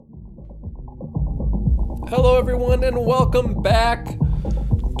Hello everyone and welcome back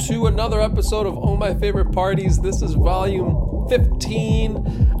to another episode of Oh My Favorite Parties. This is volume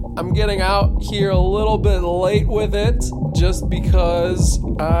 15. I'm getting out here a little bit late with it just because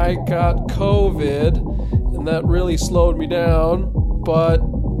I got COVID and that really slowed me down, but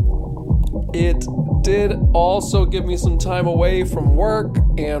it did also give me some time away from work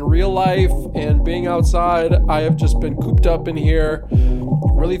and real life and being outside. I have just been cooped up in here,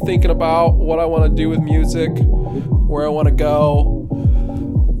 really thinking about what I want to do with music, where I want to go,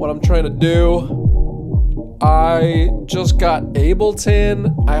 what I'm trying to do. I just got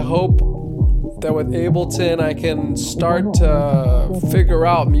Ableton. I hope that with Ableton I can start to figure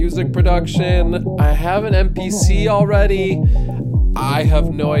out music production. I have an MPC already. I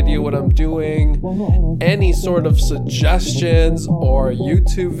have no idea what I'm doing. Any sort of suggestions or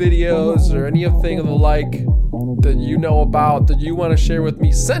YouTube videos or anything of the like that you know about, that you want to share with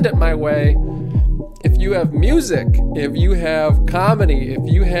me, send it my way. If you have music, if you have comedy, if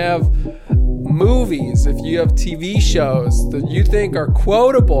you have movies, if you have TV shows that you think are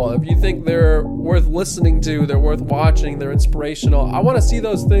quotable, if you think they're worth listening to, they're worth watching, they're inspirational, I want to see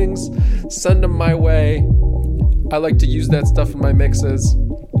those things. Send them my way. I like to use that stuff in my mixes.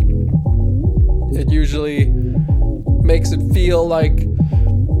 It usually makes it feel like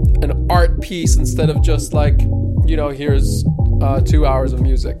an art piece instead of just like, here's 2 hours of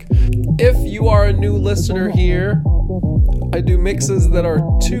music. If you are a new listener here, I do mixes that are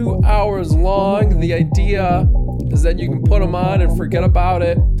 2 hours long. The idea is that you can put them on and forget about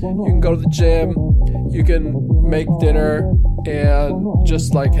it. You can go to the gym, you can make dinner and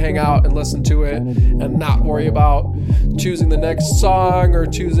just like hang out and listen to it and not worry about choosing the next song or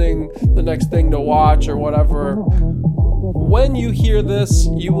choosing the next thing to watch or whatever. When you hear this,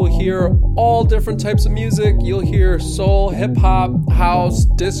 you will hear all different types of music. You'll hear soul, hip-hop, house,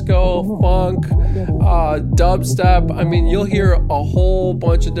 disco, funk, dubstep. I mean, you'll hear a whole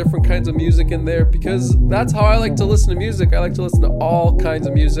bunch of different kinds of music in there because that's how I like to listen to music. I like to listen to all kinds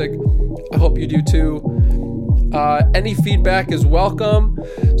of music. I hope you do too. Any feedback is welcome.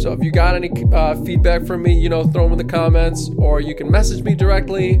 So if you got any feedback from me, throw them in the comments, or you can message me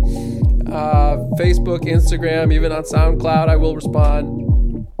directly. Facebook, Instagram, even on SoundCloud, I will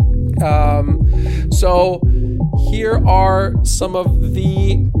respond. So here are some of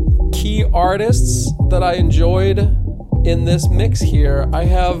the key artists that I enjoyed in this mix here. I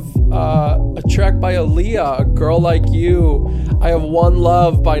have a track by Aaliyah, A Girl Like You. I have One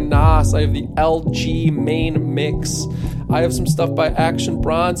Love by Nas. I have the LG main mix. I have some stuff by Action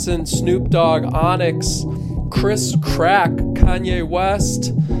Bronson, Snoop Dogg, Onyx, Chris Crack, Kanye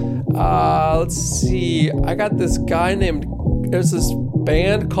West. Let's see. I got this guy there's this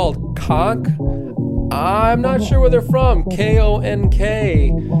band called Konk. I'm not sure where they're from. KONK.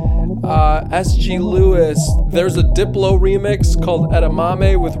 SG Lewis. There's a Diplo remix called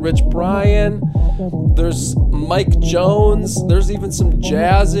Edamame with Rich Brian. There's Mike Jones. There's even some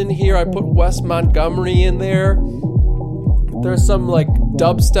jazz in here. I put Wes Montgomery in there. There's some like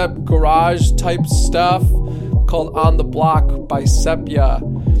dubstep garage type stuff called On the Block by Sepia.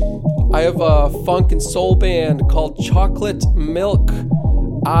 I have a funk and soul band called Chocolate Milk.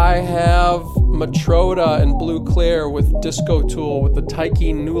 I have Matroda and Blue Claire with Disco Tool with the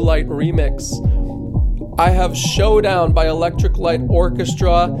Taiki New Light remix. I have Showdown by Electric Light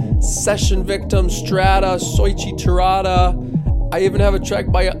Orchestra, Session Victim, Strata, Soichi Terada. I even have a track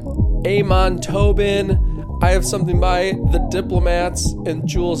by Amon Tobin. I have something by The Diplomats and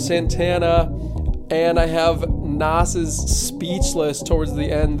Jules Santana. And I have Nas's Speechless towards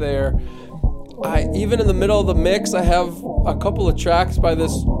the end there. Even in the middle of the mix, I have a couple of tracks by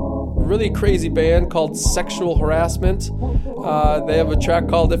this really crazy band called Sexual Harassment. They have a track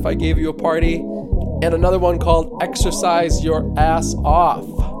called If I Gave You a Party, and another one called Exercise Your Ass Off.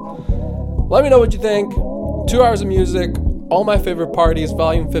 Let me know what you think. 2 hours of music, All My Favorite Parties,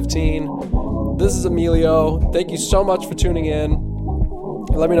 Volume 15. This is Emilio. Thank you so much for tuning in.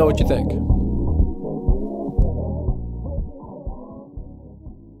 Let me know what you think.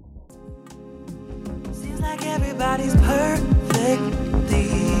 Everybody's perfect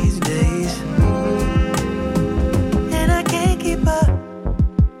these days, and I can't keep up.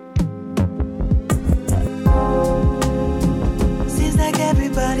 Seems like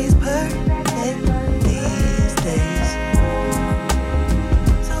everybody's perfect these days,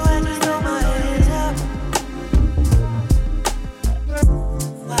 so I just throw my hands up.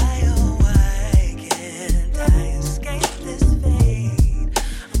 Why, oh, why?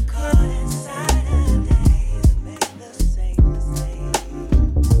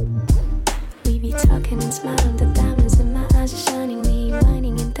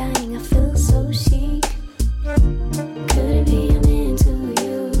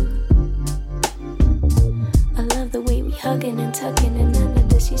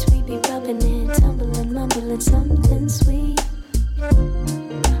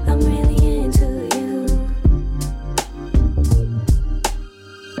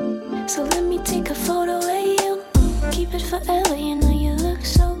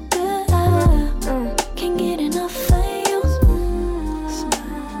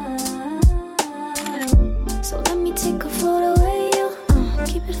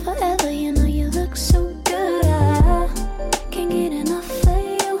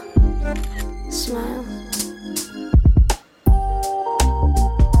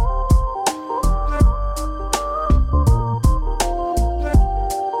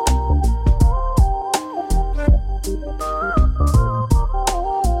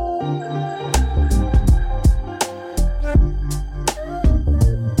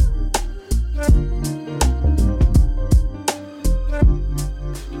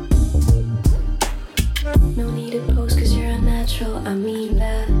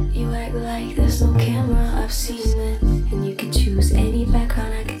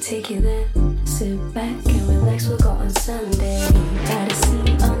 take you there. Sit back and relax, we'll go on Sunday. Got a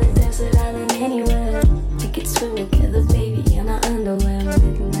seat on a desert island anywhere. We could swim together, baby, in our underwear.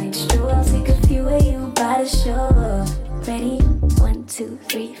 Midnight stroll, I'll take a few of you by the shore. Ready? 1, 2,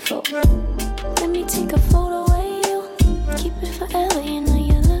 3, 4. Let me take a photo of you. Keep it forever, you know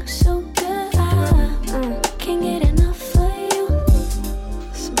you look so good. Can't get enough of you.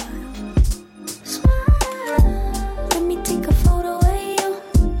 Smile, smile. Let me take a photo of you.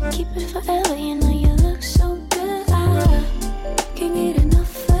 Keep it forever, you know you look so good. Can't get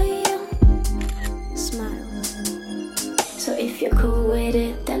enough of you. Smile. So if you're cool with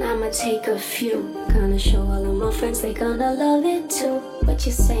it, then I'ma take a few. Gonna show all of my friends, they gonna love it too. What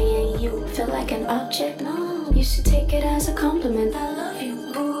you saying, you feel like an object? No, you should take it as a compliment. I love you.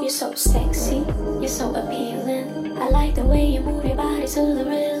 You're so sexy, you're so appealing. I like the way you move your body to the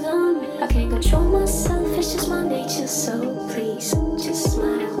rhythm. I can't control myself, it's just my nature. So please, just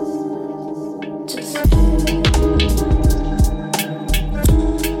smile. Just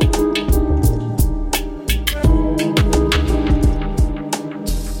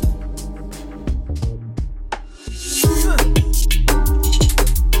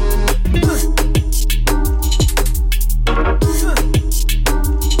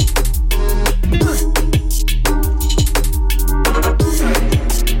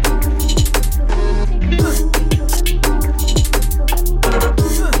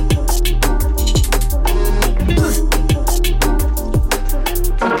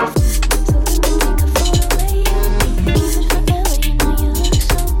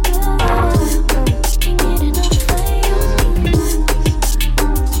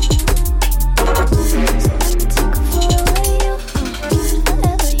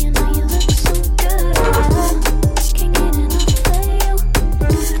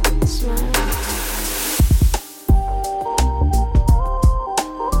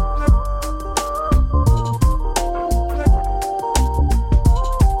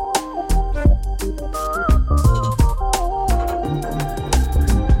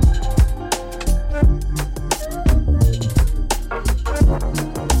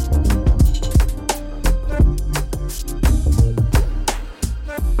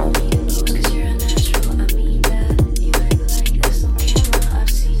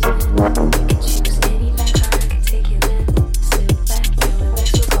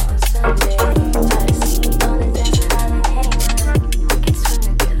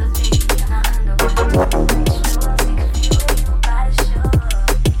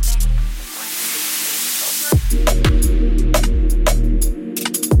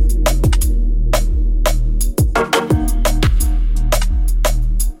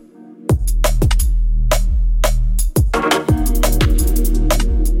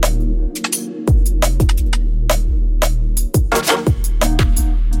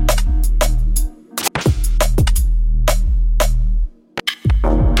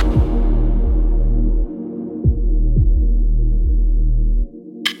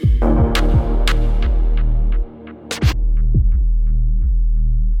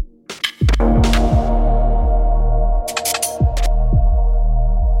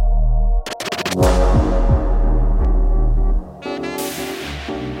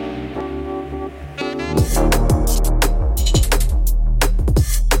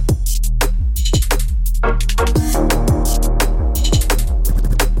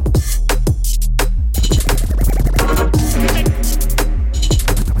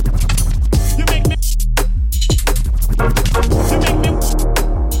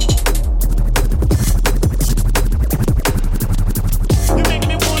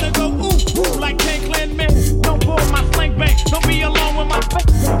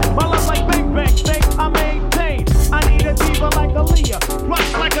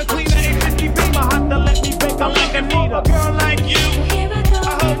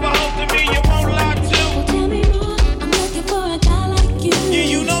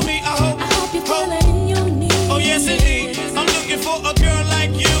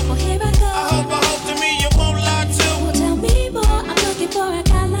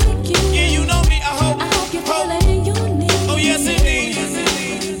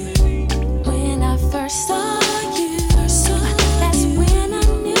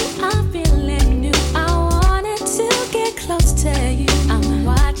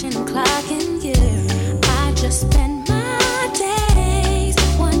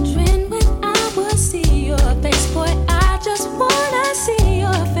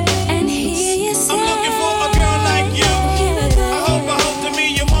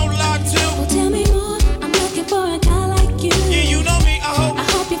Yeah, you know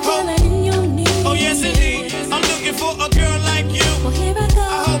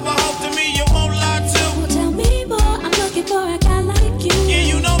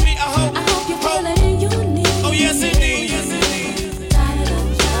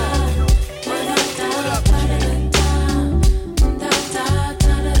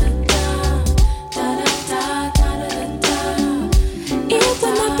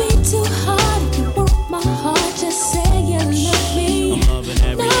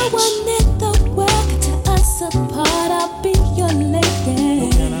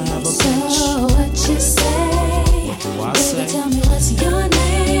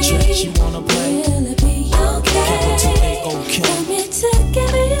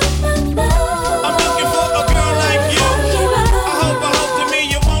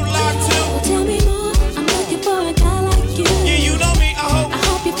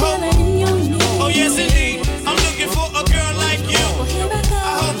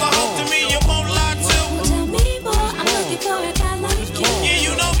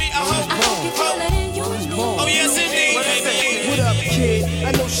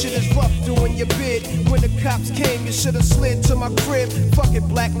your bid. When the cops came, you should've slid to my crib. Fuck it,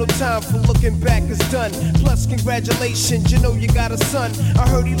 black, no time for looking back, it's done. Plus, congratulations, you know you got a son. I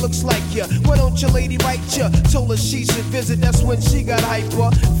heard he looks like ya. Why don't your lady write ya? Told her she should visit, that's when she got hyper.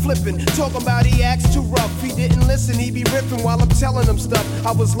 Flipping, talking about he acts too rough. He didn't listen, he be ripping while I'm telling him stuff.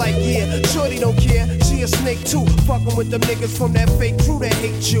 I was like, yeah, shorty don't care. She a snake too. Fucking with them niggas from that fake crew that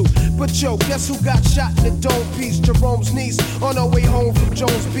hate you. But yo, guess who got shot in the dome piece? Jerome's niece on her way home from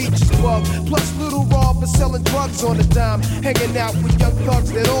Jones Beach is bug. Plus Little Rob is selling drugs on the dime. Hanging out with young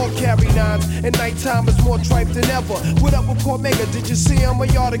thugs that all carry nines. And nighttime is more tripe than ever. What up with Cormega? Did you see him or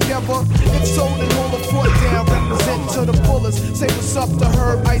y'all together? If so, then hold the fort down. Represent to the fullest. Say what's up to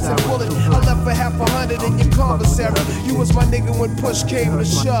Herb, Ice and Bullet. I left for half 100 in your commissary. You was my nigga when push came to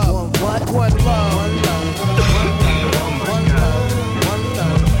shove. What? One love. One love. One love. One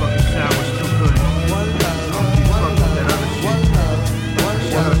love. Motherfucking sour's too good. One love. One love. That other shit. One love. One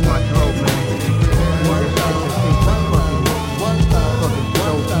love. Shut up my throat, man. One love. One love. One love. Fucking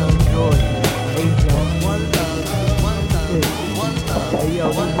dope. Joy. One love. One love. One love. Hey yo,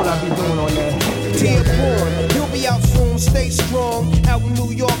 this is what I be doing on that. Dear boy, you'll be out soon, stay strong. Out in New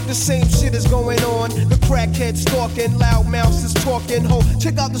York, the same shit is going on. The crackhead stalking, loud mouths is talking. Ho,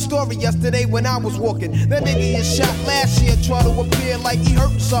 check out the story yesterday when I was walking. That nigga is shot last year, try to appear like he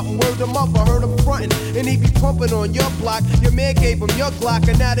hurt something. Word him up, I heard him frontin', and he be pumping on your block. Your man gave him your Glock,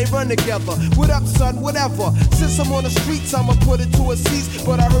 and now they run together. What up, son? Whatever. Since I'm on the streets, I'ma put it to a cease.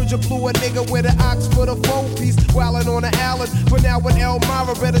 But I heard you blew a nigga with an ox for the phone piece, wildin' on the island. But now with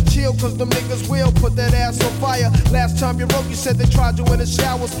Elmira, better chill, cause them niggas will put that ass on fire. Last time you wrote, you said they tried you in the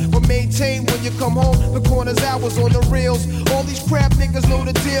showers. But maintain when you come home, the corner's ours on the reels. All these crap niggas know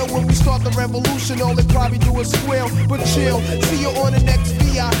the deal. When we start the revolution, all they probably do is squeal. But chill, see you on the next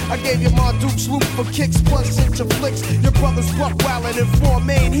VI. I gave you my Duke's loop for kicks, plus hit your flicks. Your brother's buck wildin' in 4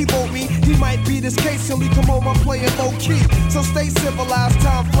 Main. He wrote me, he might be this case till he come home, I'm playing low key. So stay civilized,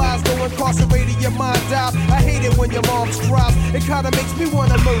 time flies, no incarcerated, your mind dies. I hate it when your mom's cries. It kinda makes me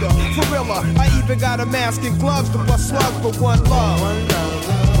wanna murder, for real. I even got a mask and gloves to bust slugs, but one love. One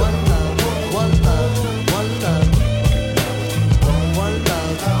love, one love, one love, one love. One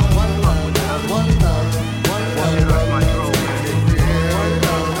love, one love, one love, one love. One love,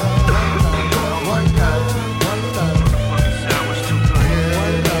 one love, one love. Fucking sour's too good.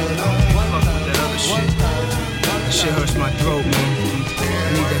 One love, one love. That other shit. That shit hurts my throat, man. I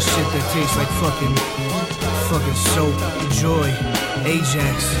need that shit that tastes like fucking soap, Joy,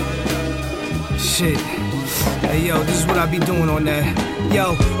 Ajax. Shit. Hey yo, this is what I be doing on that.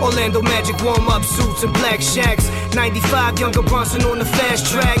 Yo, Orlando Magic warm-up suits and black shacks. 95 younger Bronson on the fast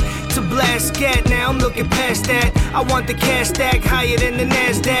track to blast scat. Now I'm looking past that. I want the cash stack higher than the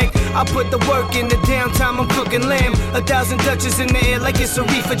NASDAQ. I put the work in the downtime, I'm cooking lamb. 1,000 Dutches in the air like it's a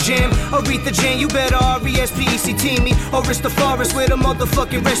reefer jam. Aretha Jane, you better R-E-S-P-E-C-T me. Or it's the forest where the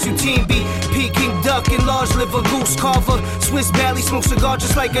motherfucking rescue team be. Peking duck and large liver goose carver. Swiss Valley smoke cigar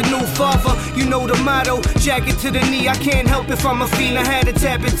just like a new father. You know the motto, jacket to the knee. I can't help if I'm a fiend, I had to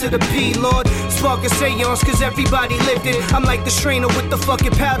tap into the P, Lord. Spark a seance cause everybody lived it. I'm like the strainer with the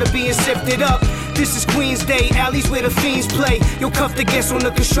fucking powder being sifted up. This is Queens Day, alleys where the fiends play. You'll cuff the guests on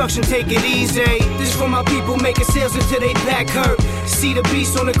the construction, take it easy. This is for my people making sales until they back hurt. See the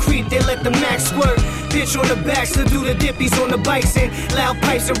beast on the creep, they let the max squirt. Bitch on the backs to do the dippies on the bikes and loud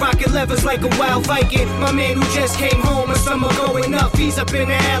pipes and rocket levers like a wild Viking. My man who just came home, a summer going up. He's up in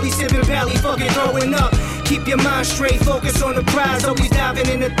the alley, sipping Pally, fucking throwing up. Keep your mind straight, focus on the prize. Always diving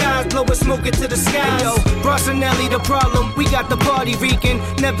in the thighs, blowing smoke into the sky. Yo, Brossinelli, the problem, we got the party reeking.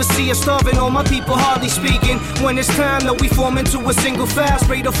 Never see us starving, all my people hardly speaking. When it's time, though, we form into a single file.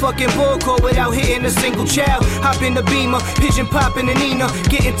 Spray the fucking bull call without hitting a single child. Hop in the Beamer, pigeon popping the Nina.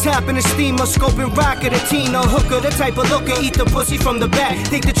 Getting top in the steamer, scoping rock at a Tina. Hooker, the type of looker, eat the pussy from the back.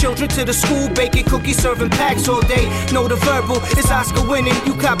 Take the children to the school, baking cookies, serving packs all day. Know the verbal, it's Oscar winning.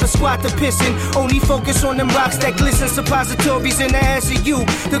 You cop a squat to pissing. Only focus on them rocks that glisten, suppositories in the ass of you.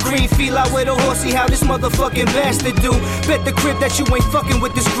 The green feel out with a horsey, how this motherfucking bastard do. Bet the crib that you ain't fucking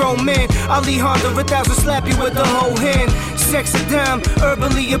with this grown man. Ali Honda, 1,000 slap you with the whole hand. Sex a dime,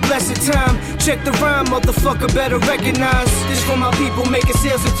 herbally a blessed time. Check the rhyme, motherfucker, better recognize. This for my people making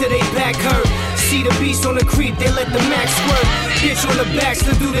sales until they back hurt. See the beast on the creep, they let the max squirt. Bitch on the backs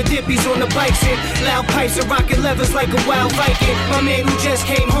to do the dippies on the bikes and loud pipes and rocket levers like a wild Viking. My man who just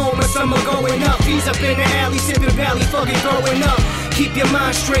came home, a summer going up. He's up in the alley, sipping Valley, fucking throwing up. Keep your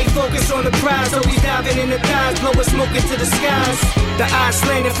mind straight, focus on the prize. Always diving in the thighs, blowing smoke into the skies. The eyes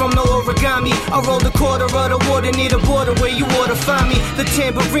slanted from no origami. I roll the quarter of the water near the border where you ought to find me. The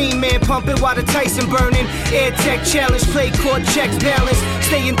tambourine man pumping while the Tyson burning. Air Tech challenge, play court checks balance.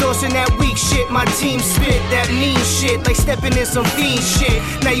 Stay endorsing that weak shit. My team spit that mean shit like stepping in some fiend shit.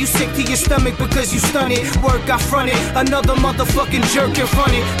 Now you sick to your stomach because you stun it. Work I fronted, another motherfucking jerk in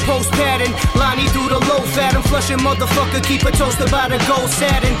front it. Post pattern, Lonnie do the low fat. I'm flushing motherfucker, keep a toaster by the gold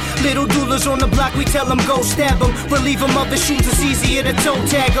satin. Little doulas on the block, we tell them go stab them. Relieve them of the shoes, it's easier to toe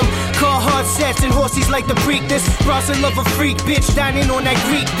tag them. Car hard sets and horsies like the Preakness. Bronson love a freak bitch, dining on that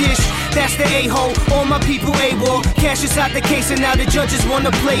Greek dish. That's the a-hole, all my people AWOL. Cash is out the case and now the judges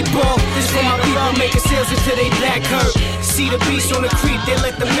wanna play ball. This for my people making sales until they back hurt. See the beast on the creep, they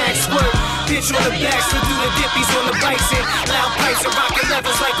let the max squirt. Bitch on the back, so do the dippies on the bison. Loud pipes and rockin'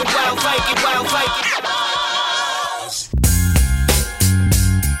 levers like a wild Viking, wild Viking.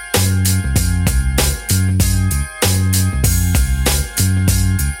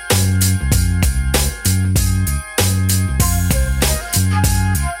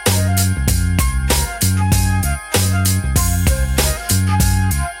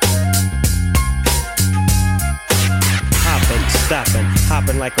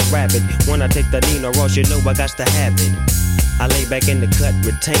 Hopping like a rabbit. When I take the Nino Ross, you know I got to have it. I lay back in the cut,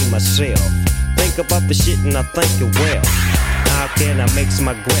 retain myself. Think about the shit and I think it well. How can I mix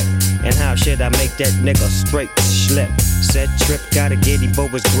my grip? And how should I make that nigga straight slip? Set trip, gotta get him for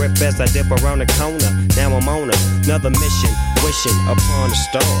his grip as I dip around the corner. Now I'm on another mission, wishing upon a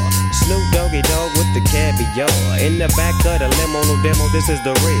star. Snoop Doggy Dogg with the caviar. In the back of the limo, no demo, this is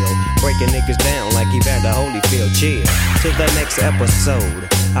the real. Breaking niggas down like Evander Holyfield. Chill to the next episode.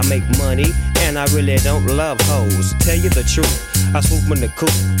 I make money and I really don't love hoes. Tell you the truth, I swoop in the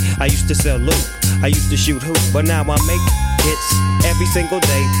coop. I used to sell loot, I used to shoot hoop, but now I make hits every single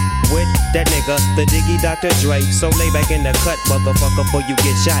day with that nigga, the Diggy Dr. Dre. So lay back in the cut, motherfucker, before you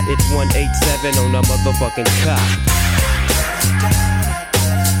get shot. It's 187 on the motherfucking cop.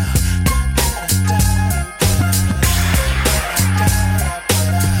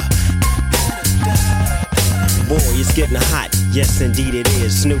 Boy, it's getting hot, yes indeed it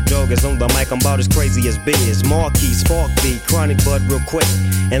is. Snoop Dogg is on the mic, I'm about as crazy as Biz. Marquis, Spark B, Chronic Bud real quick.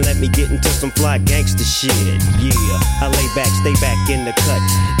 And let me get into some fly gangster shit. Yeah, I lay back, stay back in the cut.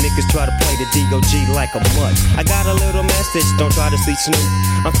 Niggas try to play the D.O.G. like a mutt. I got a little message, don't try to see Snoop.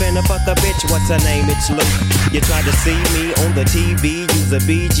 I'm finna fuck a bitch, what's her name? It's Luke. You try to see me on the TV, use a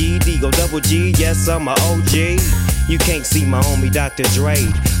BG, D-O-double-G, yes I'm a OG. You can't see my homie Dr. Dre.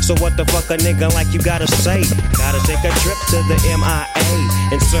 So what the fuck a nigga like you gotta say? Gotta take a trip to the MIA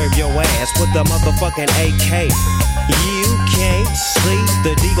and serve your ass with the motherfucking AK. You can't see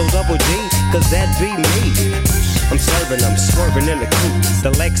the D-O-double-G, cause that be me. I'm serving, I'm swerving in the coupe.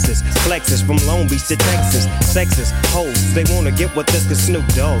 The Lexus, flexes from Long Beach to Texas. Sexist hoes, they wanna get with this cause Snoop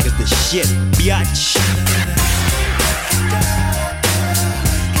Dogg is the shit, biatch.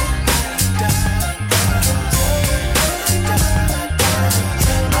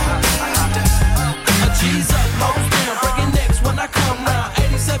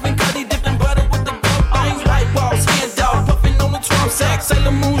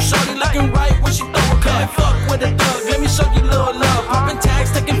 Sailor Moon shorty looking right when she throw a cut. Fuck with a thug, let me show you little love. Popping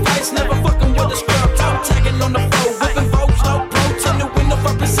tags, taking flights, never fucking with a scrub. Top tagging on the floor, whipping Vogue, slow pro. Turn the window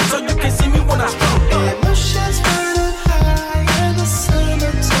up and sit so you can see me when I stroke. Emotions burning high in the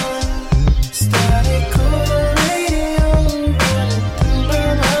summertime. Static on the radio, running through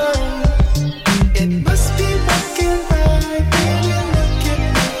my mind. It must be working right when you look at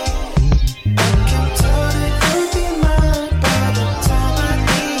me. I can totally be mine by the time I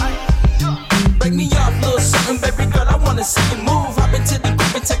leave. Break me off, little something, baby girl, I wanna see you move. Hop into the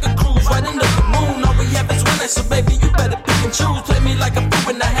group and take a cruise right into the moon. All we have is one night, so baby, you better pick and choose. Play me like a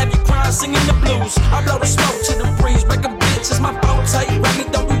fool and I have you crying, singing the blues. I blow the smoke to the breeze, break a bitch, it's my boat tight. Rap me,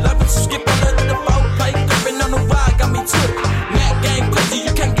 don't we love it, so skip under the boat plate. Gripping on the ride, got me took. Mad game crazy,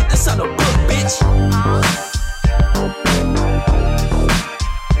 you can't get this out of book, bitch.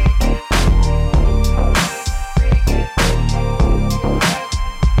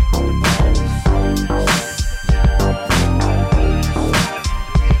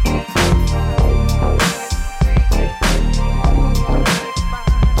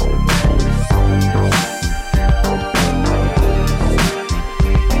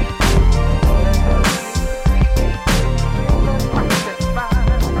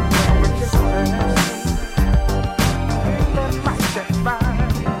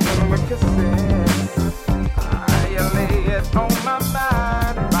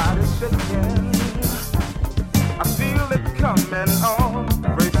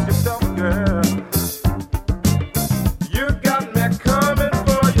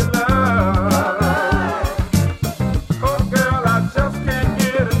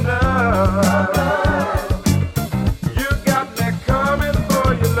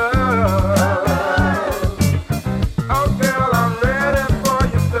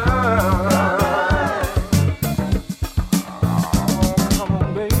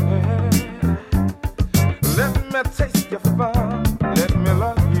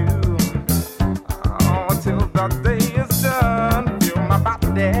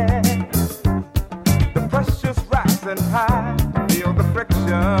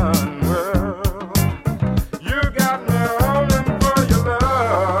 none. Well, you got me holding for your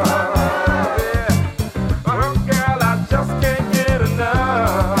love. Yeah. Oh, girl, I just can't get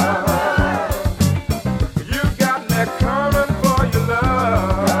enough. You got me coming for your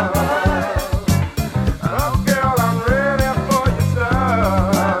love. Oh, girl, I'm ready for your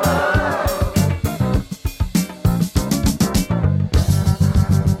stuff.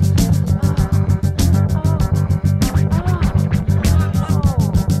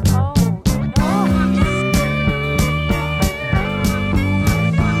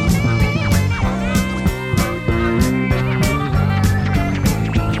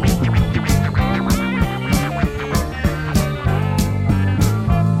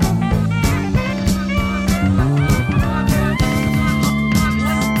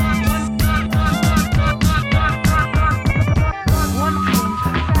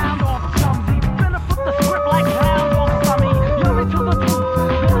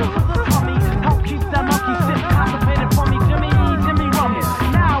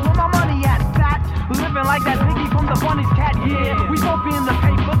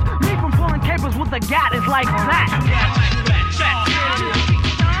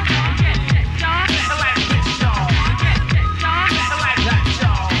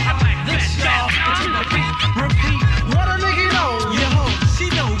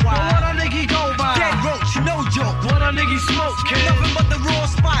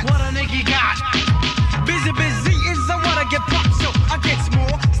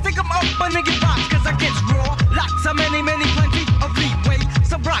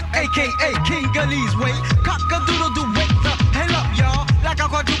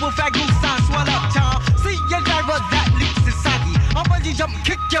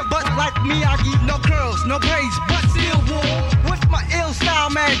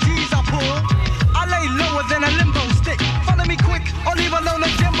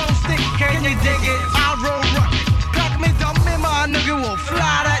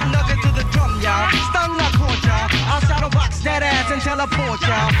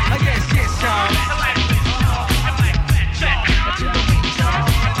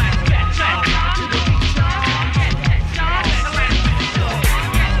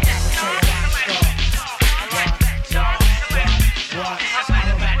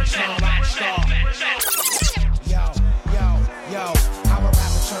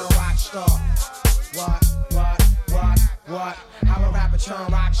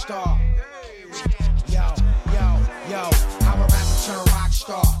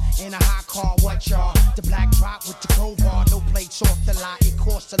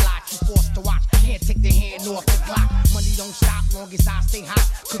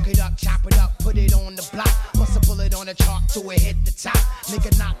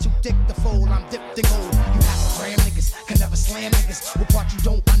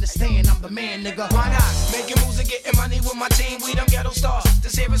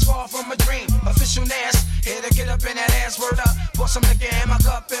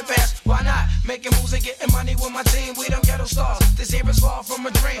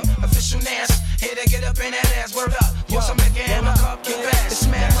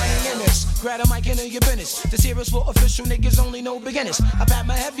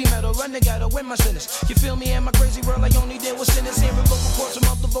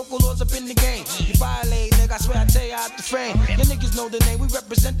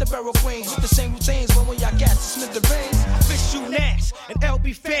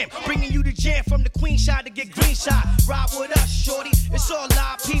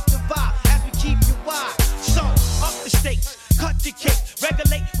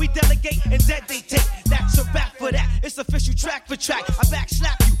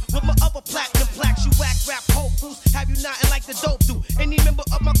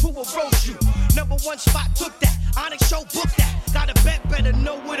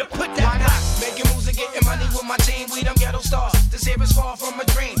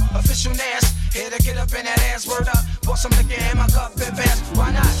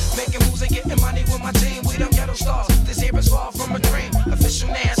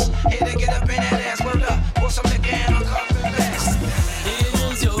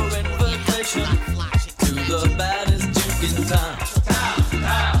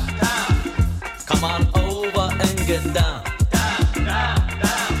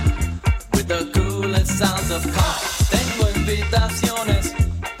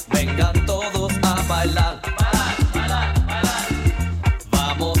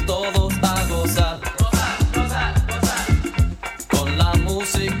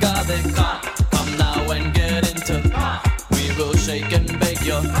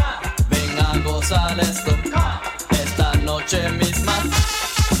 Ven a gozar esto esta noche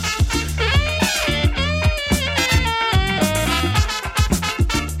misma.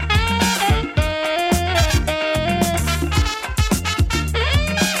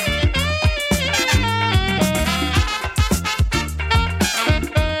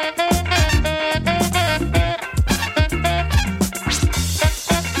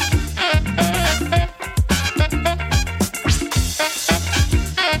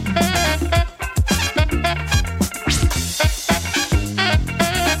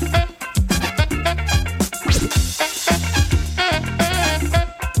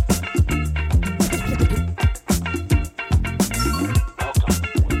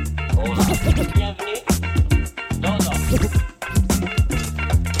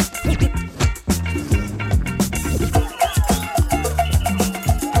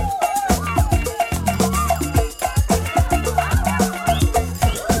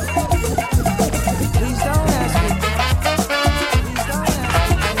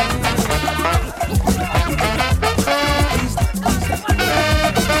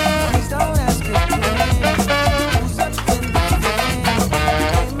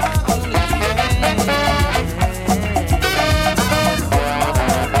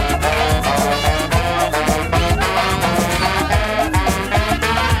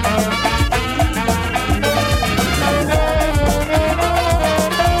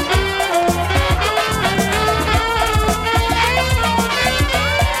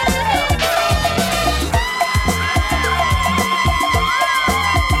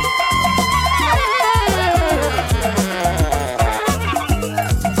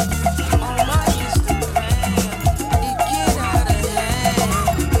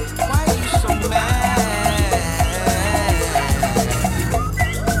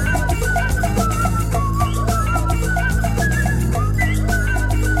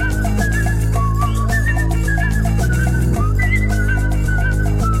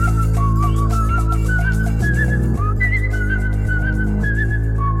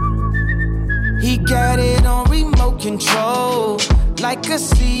 control, like a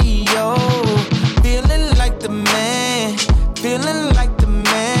CEO. Feeling like the man, feeling like the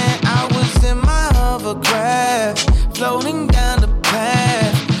man. I was in my hovercraft, floating down the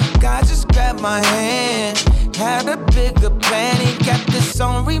path. God just grabbed my hand, had a bigger plan. He got this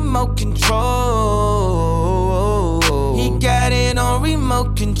on remote control. He got it on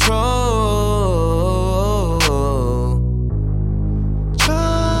remote control.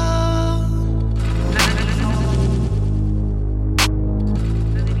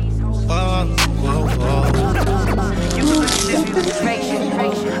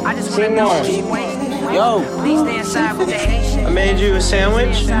 Seymour, yo, I made you a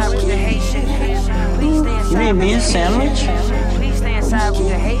sandwich. You made me a sandwich?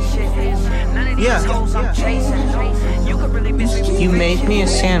 Yeah. You made me a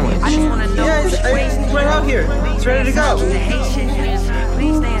sandwich. Yeah, it's right out here. It's ready to go.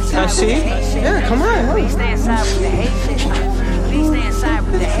 I see? Yeah, come on. Please stay inside with the Haitian. Please stay inside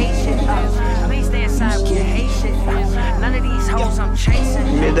with the Haitian. Please stay inside with the Haitian. None of these hoes I'm chasing.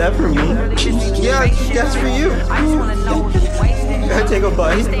 You made that for me? Yeah, that's for you. I just wanna know what you wasted. Gotta take a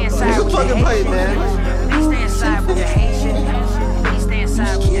bite. Take a fucking bite, man. Please stay inside with the Haitian. Please stay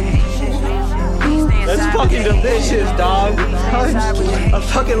inside with the Haitian. That's fucking delicious, dog. I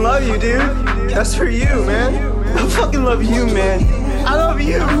fucking love you, dude. That's for you, man. I fucking love you, man. I love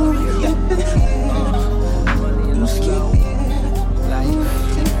you.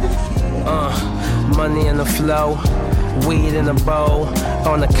 Money in the flow, weed in a bowl,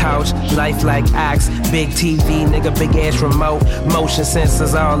 on the couch, life like ox, big TV, nigga, big ass remote, motion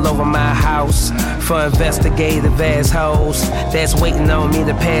sensors all over my house, for investigative assholes that's waiting on me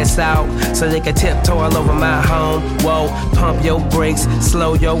to pass out, so they can tiptoe all over my home. Whoa, pump your brakes,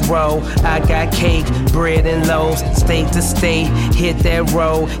 slow your roll. I got cake, bread and loaves, state to state, hit that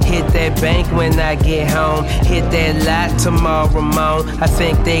road, hit that bank when I get home, hit that lot tomorrow morning. I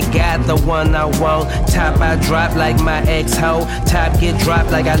think they got the one I want. Top I drop like my ex-ho, top get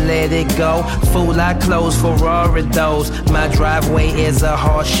dropped like I let it go. Fool I close, Ferrari doors. My driveway is a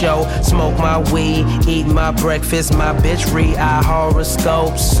horse show. Smoke my weed, eat my breakfast, my bitch read our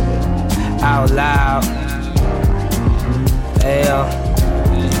horoscopes out loud.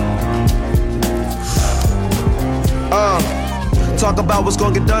 Talk about what's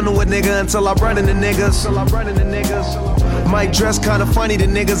gonna get done to a nigga until I run into niggas. Might dress kinda funny to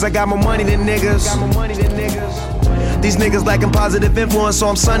niggas. I got more money than niggas. These niggas lacking positive influence, so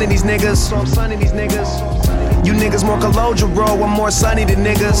I'm sunning these niggas. You niggas more colloidal, I'm more sunny than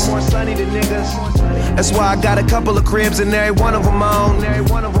niggas. That's why I got a couple of cribs and every one of them on.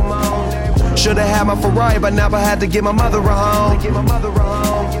 Should've had my Ferrari, but now I had to give my mother a home.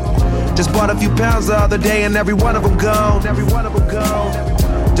 Just bought a few pounds the other day and every one of them gone.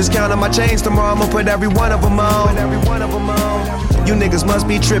 Just counting my chains tomorrow, I'ma put every one of them on. You niggas must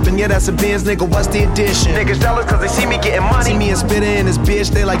be trippin', yeah, that's a Benz, nigga, what's the addition? Niggas jealous cause they see me getting money. See me and Spitter in this bitch,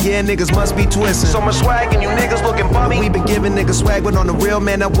 they like, yeah, niggas must be twistin'. So much swag and you niggas looking bummy. We been giving niggas swag, but on the real,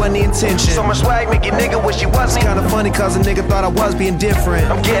 man, that wasn't the intention. So much swag make you nigga wish you was me. It's kinda funny cause a nigga thought I was being different.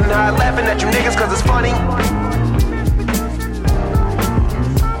 I'm getting high laughing at you niggas cause it's funny.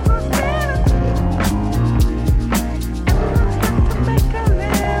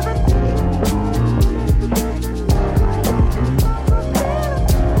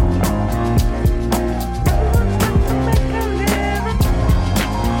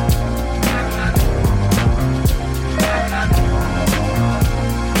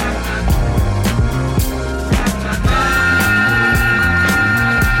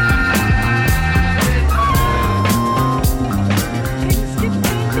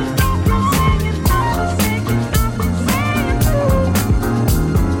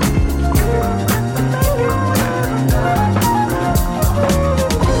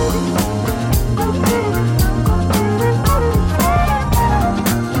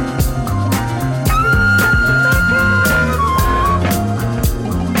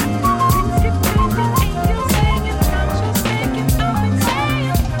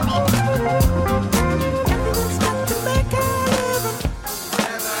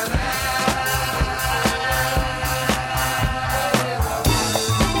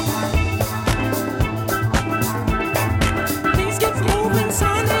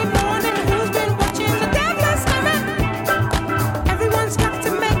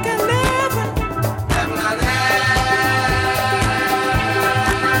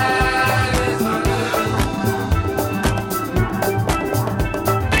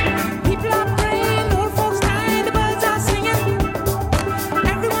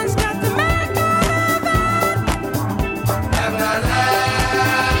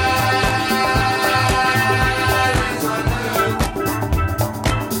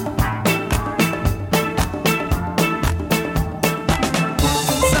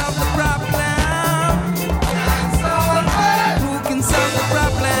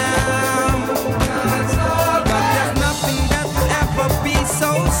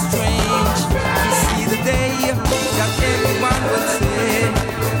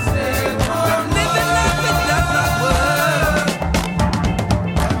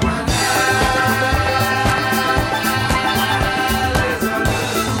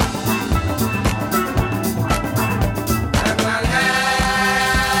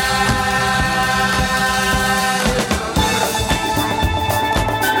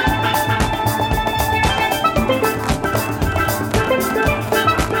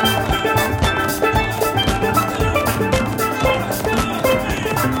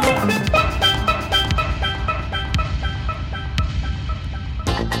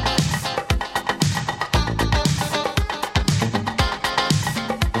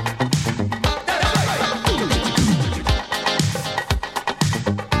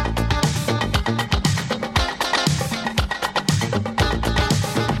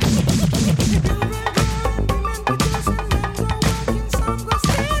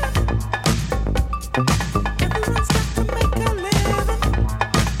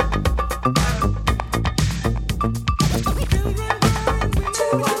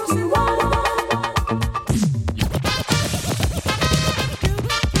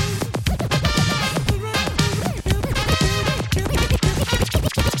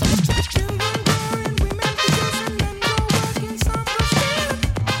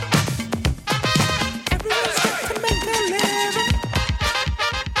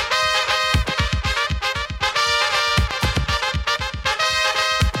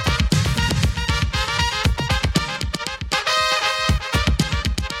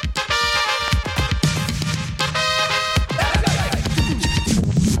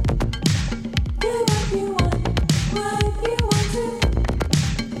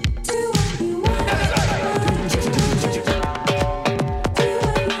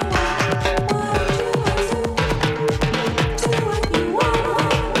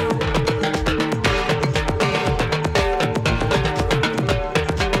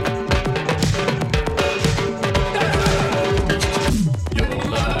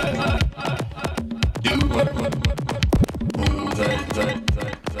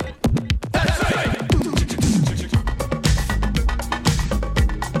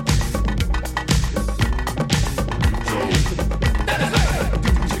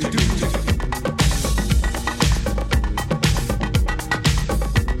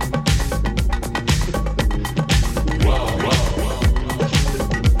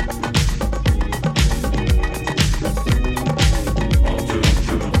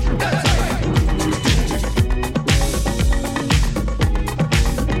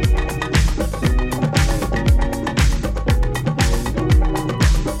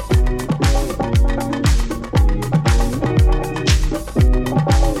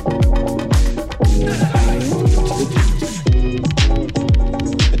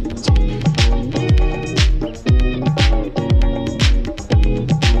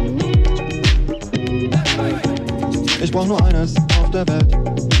 Ich brauch nur eines auf der Welt,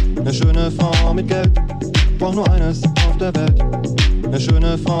 eine schöne Frau mit Geld. Brauch nur eines auf der Welt, eine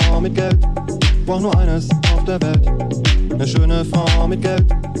schöne Frau mit Geld. Brauch nur eines auf der Welt, eine schöne Frau mit Geld.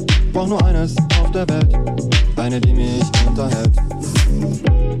 Brauch nur eines auf der Welt, eine, die mich unterhält.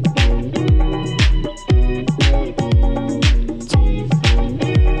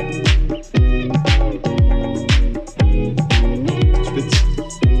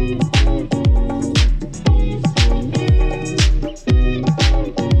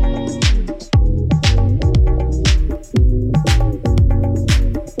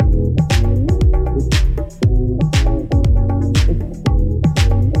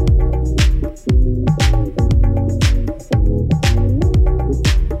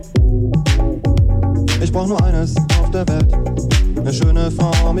 Ich brauch nur eines auf der Welt, eine schöne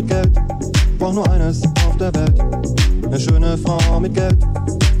Frau mit Geld. Brauch nur eines auf der Welt, eine schöne Frau mit Geld.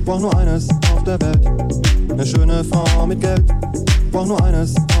 Brauch nur eines auf der Welt, eine schöne Frau mit Geld. Brauch nur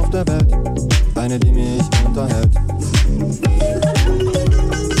eines auf der Welt, eine, die mich unterhält.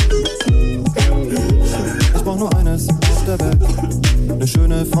 Ich brauch nur eines auf der Welt, eine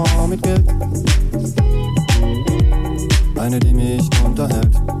schöne Frau mit Geld. Eine, die mich unterhält.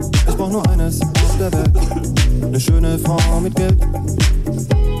 Ich brauch nur eines auf der Welt, eine schöne Frau mit Geld.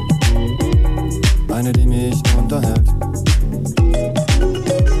 Eine, die mich unterhält.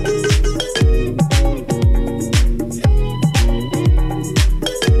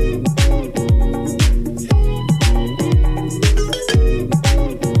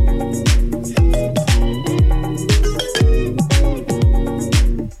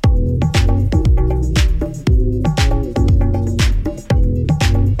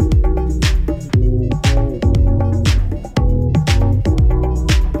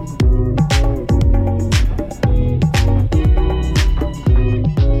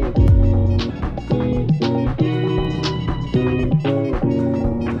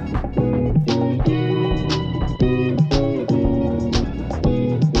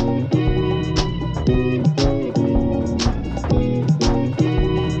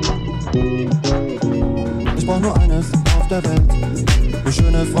 Ich brauch nur eines auf der Welt, eine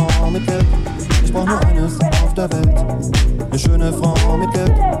schöne Frau mit Geld. Ich brauch nur eines auf der Welt, eine schöne Frau mit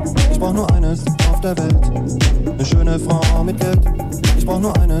Geld. Ich brauch nur eines auf der Welt, eine schöne Frau mit Geld. Ich brauch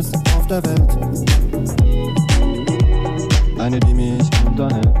nur eines auf der Welt, eine, die mich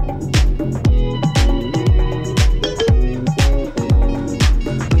unterhält.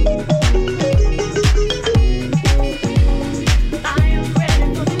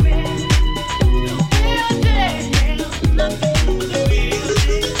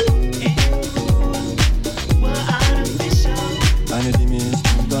 Eine, die mich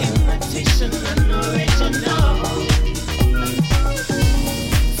unterhält.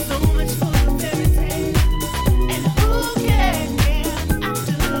 So much for a fairy tale, and who can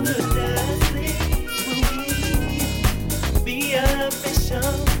after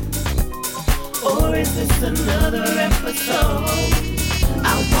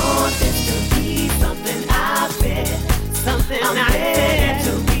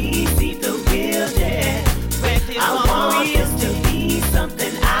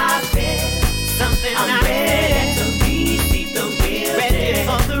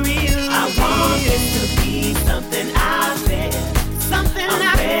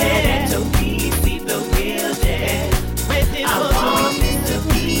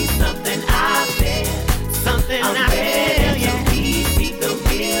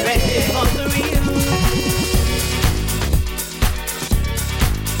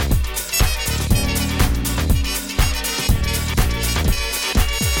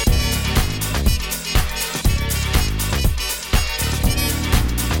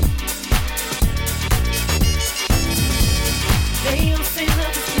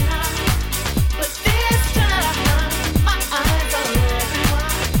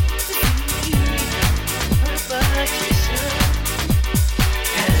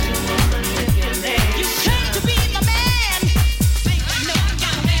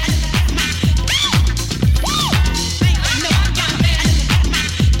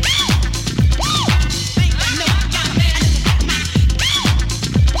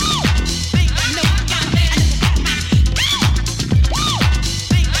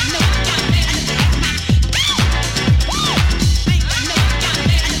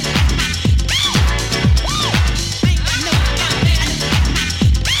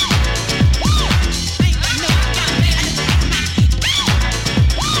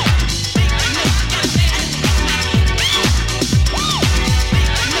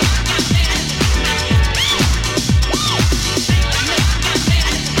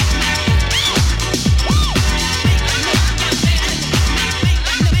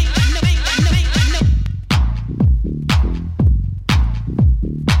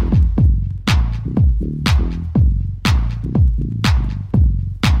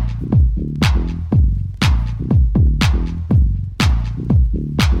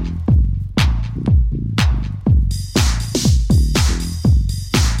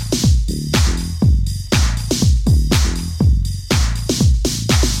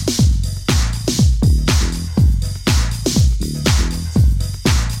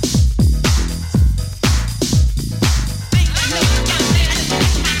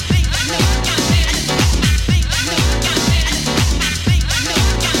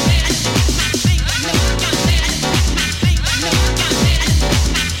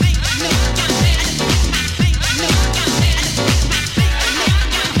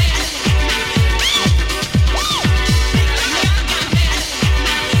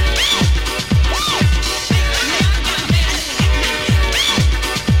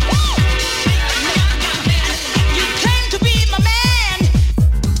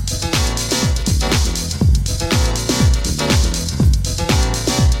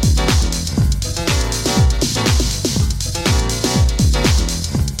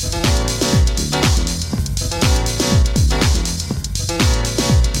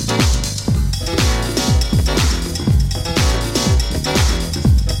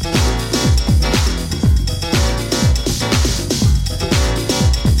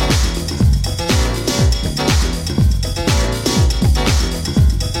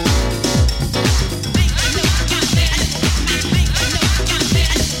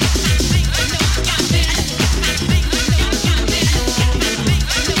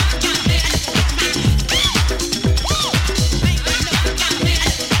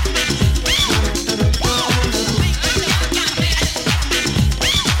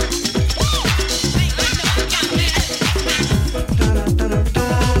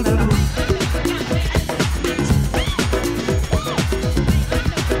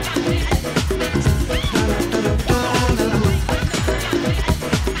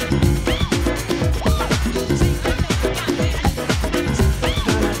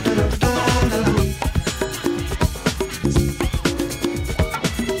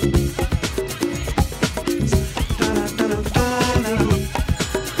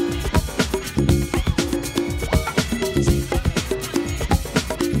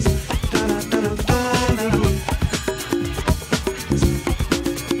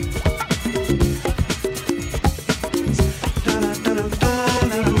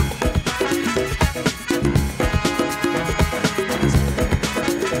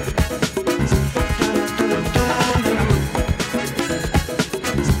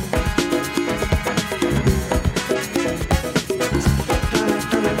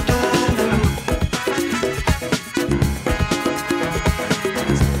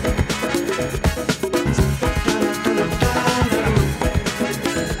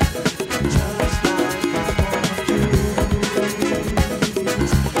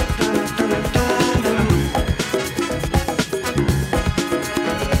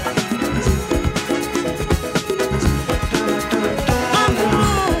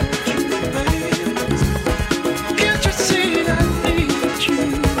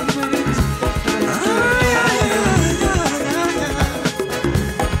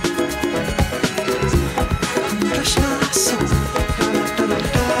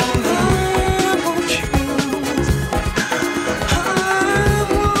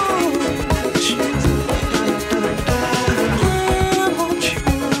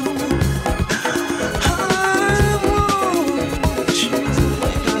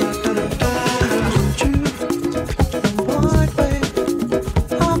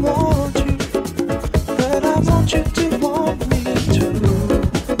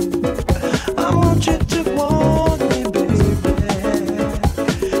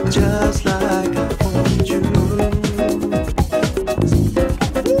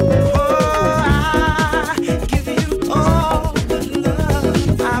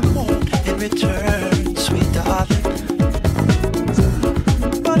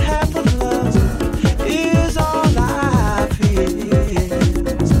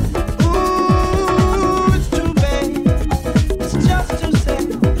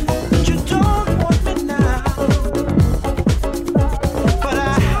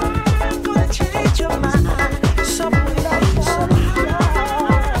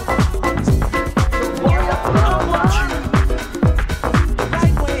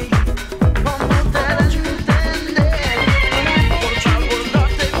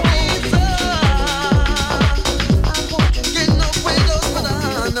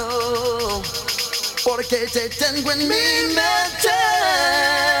que te tengo en mi mente.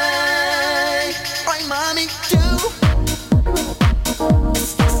 Ay, mami, tú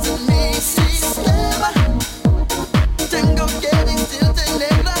estás en mi sistema. Tengo que decirte,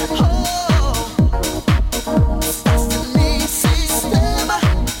 negra, oh, estás en mi sistema.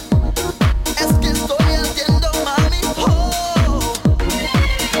 Es que estoy haciendo, mami, oh,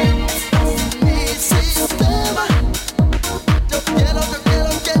 estás en mi sistema. Yo quiero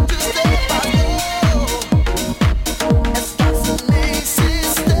que tú sepas, oh, estás en mi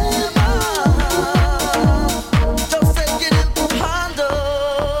sistema. Yo seguiré empujando.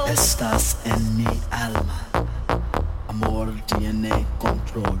 Estás en mi alma. Amor tiene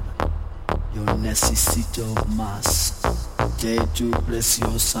control. Yo necesito más de tu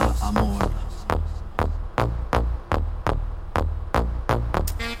preciosa amor.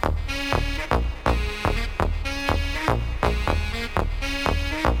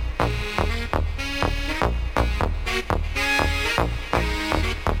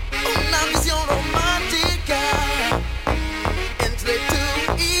 Una visión romántica entre tú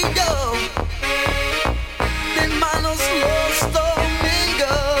y yo. De manos los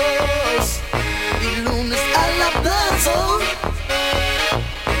domingos y lunes a la plaza.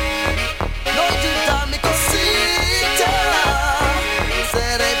 No duda mi cosita,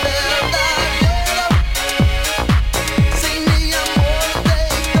 seré verdadero. Sin mi amor te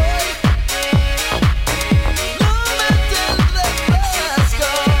doy, no me tendré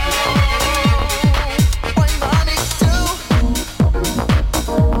fresco. Ay, mami, tú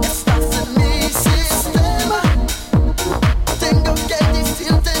estás en mi sistema. Tengo que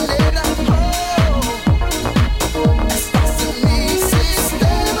decirte, negra, oh, estás en mi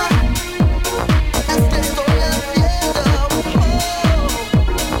sistema. Es que estoy haciendo, oh,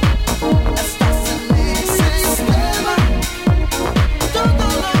 estás en mi sistema. Todo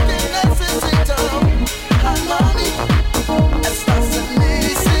lo que necesito, ay, mami, estás en mi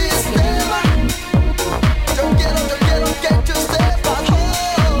sistema. Yo quiero que tú sepas,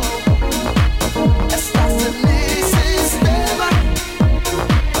 oh, estás en mi sistema.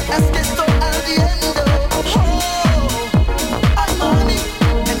 Es que estoy ardiendo, oh, ay, mami,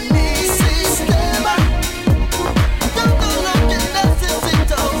 en mi sistema. Todo lo que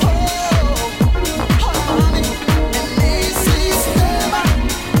necesito, oh, ay, mami, en mi sistema.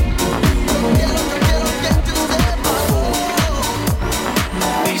 Yo quiero que tú sepas, oh,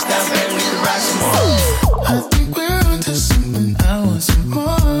 These very rational. I think we're onto something. I want some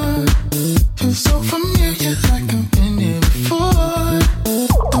more. Feel so familiar, like I've been here before.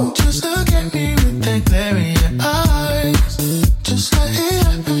 Don't just look at me with that glare in your eyes. Just let it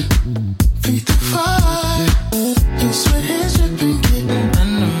happen. Feed the fire. Your sweat is dripping, getting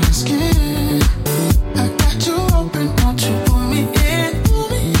under my skin. I got you open, won't you pull me in?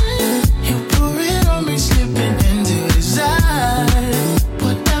 You pour it on me, slipping into desire.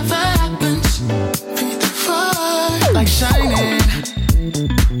 Whatever happens, feed the fire. Like shining,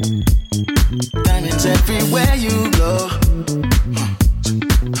 diamonds everywhere you go.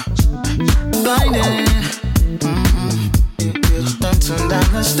 Blinding, don't turn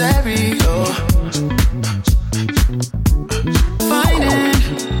down the stereo. Finding,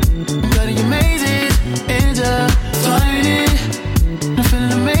 got you amazing, intertwining. I'm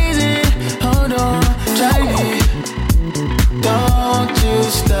feeling amazing. Hold on, try me. Don't you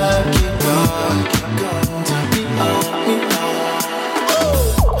stop, keep going, turn me on.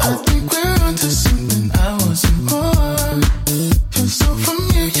 I think we're onto something. I want some more. Feel so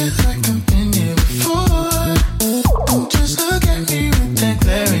familiar, like I've been here before. Don't just look at me with that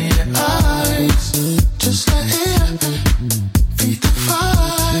glare in your eyes. Just let it happen. Feed the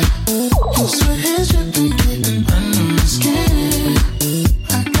fire. Your sweat is dripping, getting under my skin.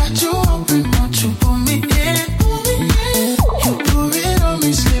 I got you open, won't you pull me in? You pour it on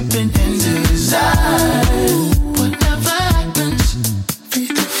me, slipping into desire. Whatever happens,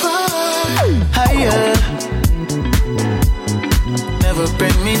 feed the fire. Higher, never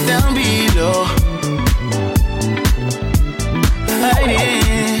bring me down below.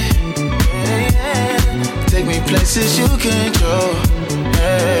 Hiding, take me places you control.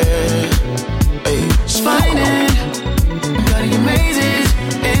 Spining, got you amazing,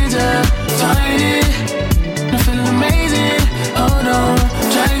 intertwining. I'm feeling amazing. Hold on,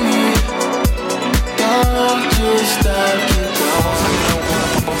 try me. Don't you stop, keep going.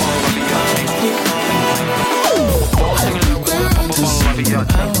 I think we're onto something. I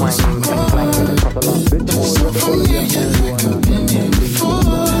want some more. You're so familiar, like I've been here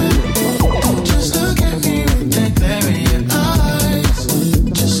before. Don't just look at me with that glare in your eyes.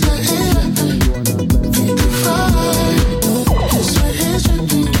 Just let it happen. Feed the fire. Your sweat is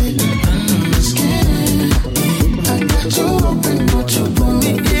dripping, getting under my skin.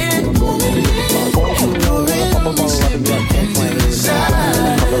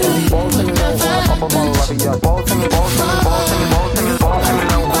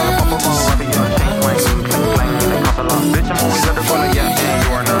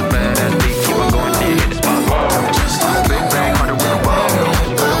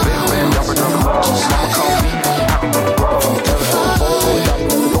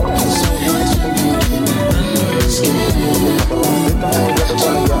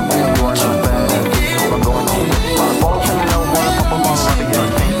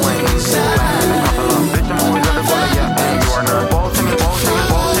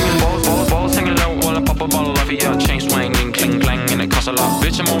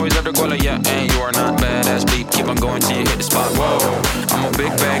 Guala, yeah, and you are not badass beat. Keep on going till you hit the spot. Whoa, I'm a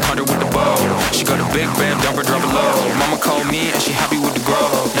big bag hunter with the bow. She got a big band, drop it low. Mama called me and she happy with the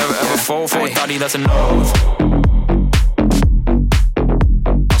growth. Never ever fall for a thotty, that's a no.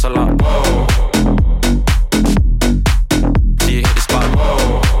 That's a lot. Whoa. Till you hit the spot.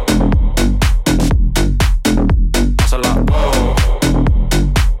 Whoa. That's a lot. Whoa.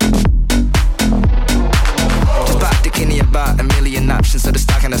 Just bought the Kenny about a million options, so the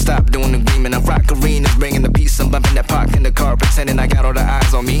stock and I stopped doing the agreement. I rock arenas, bringing the peace. I'm bumping that park in the car, pretending I got all the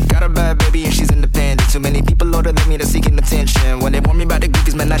eyes on me. Got a bad baby and she's independent. Too many people older than me that's seeking attention. When they warn me about the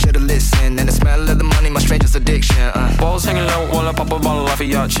goofies, man, I should've listened. And the smell of the money, my strangest addiction. Balls hanging low while I pop a bottle off of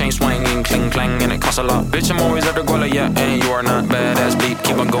your chain swinging, cling clang, and it costs a lot. Bitch, I'm always at the Guala, yeah, and you are not badass beat.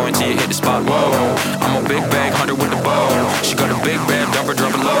 Keep on going till you hit the spot. Whoa, I'm a big bag hunter with the bow. She got a big band, drop it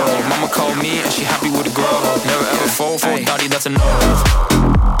low. Mama called me and she happy with the growth. Never ever fall for a thotty, that's a no.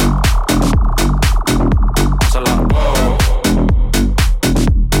 That's a lot. Whoa.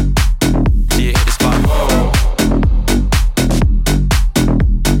 Till you hit the spot. Whoa.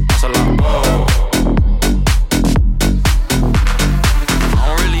 That's a lot. Whoa. I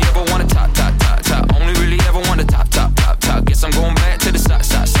don't really ever wanna top. Only really ever wanna top. Guess I'm going back to the side.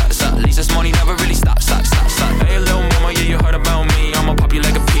 At least this money never really stop. Hey, little mama, yeah, you heard about me. I'ma pop you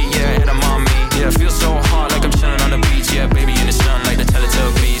like a pea, yeah, and I'm on me. Yeah, it feels so hard like I'm chilling on the beach. Yeah, baby in the sun like the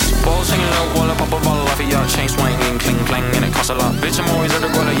Teletubbies. Balls hanging low while I pop a bottle off of your chain swinging, cling clang, and it costs a lot. Bitch, I'm always at the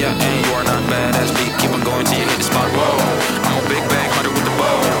Guala, yeah, and you are not badass beat. Keep on going till you hit the spot. Whoa, I'm a big bag hunter with the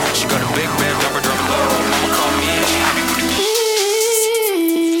bow. She got a big band, drop it low. Mama call me and she happy with the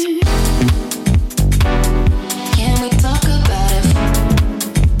Can we talk about it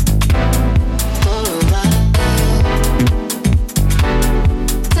for a while?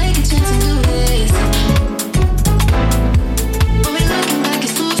 Take a chance and do this. When we looking back,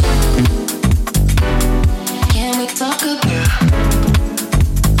 it's too. Can we talk about it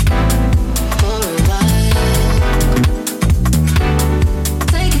for a while?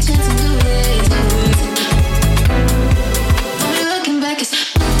 Take a chance and do this. When we looking back, it's.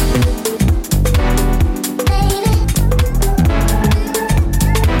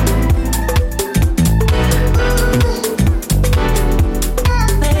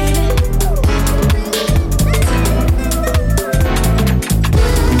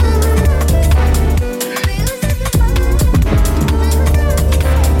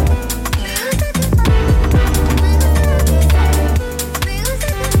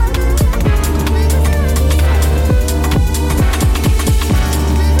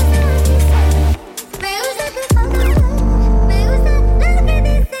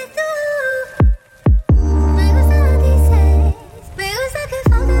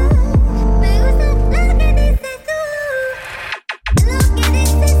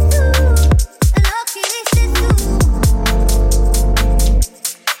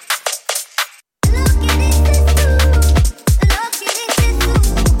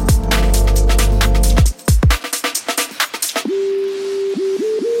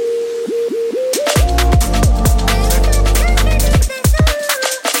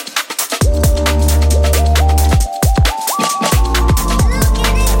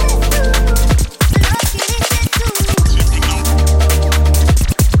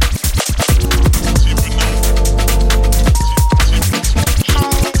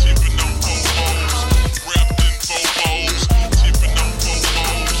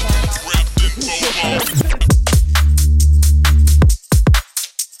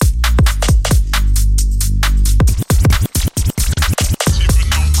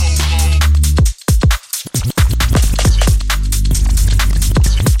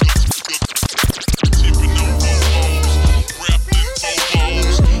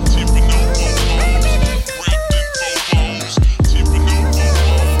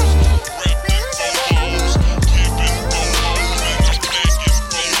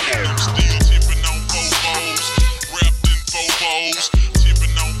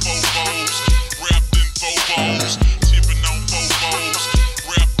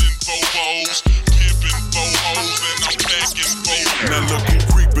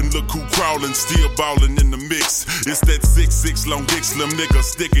 crawling, still ballin' in the mix. It's that 6'6" long dick slim nigga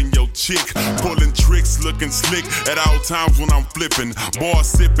sticking your chick. Pulling tricks, looking slick at all times when I'm flipping. Bar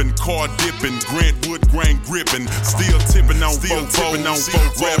sipping, car dipping, Grant Wood grain gripping. Still tipping on four rolls,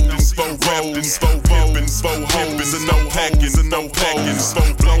 rapping, four rolls, four hoes, and no packing, no packing.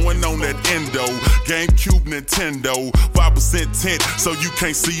 Blowing on that endo, GameCube, Nintendo. 5% tint, so you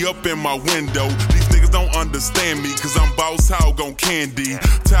can't see up in my window. These niggas don't understand me, cause I'm boss hog on candy.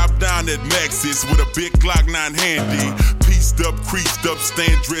 Top down at Maxis with a big Glock 9 handy. Greased up, creased up,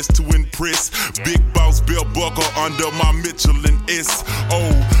 stand dressed to impress. Big boss belt buckle under my Michelin S.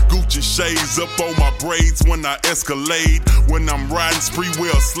 Oh, Gucci shades up on my braids when I escalade. When I'm riding spree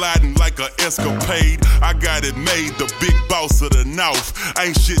wheel, sliding like a escapade. I got it made, the big boss of the North.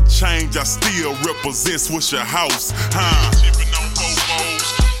 Ain't shit changed, I still represent Swisher House. Huh? Tipping on Bobos,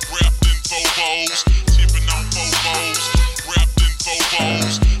 wrapped in Bobos. Tipping on Bobos, wrapped in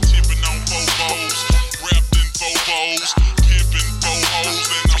Bobos. Tipping on Bobos, wrapped in Bobos. Pimping Bobos,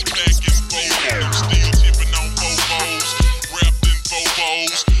 and I'm packing Bobos. I'm still tipping on Bobos, wrapped in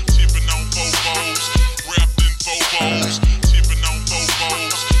Bobos. Tipping on Bobos, wrapped in Bobos. Tipping on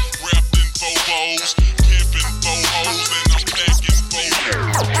Bobos, wrapped in Bobos. Pimping Bobos, and I'm packing Bobos.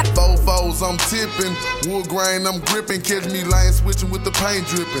 Fofos, I'm tipping. Wood grain, I'm gripping. Catch me lane switching with the paint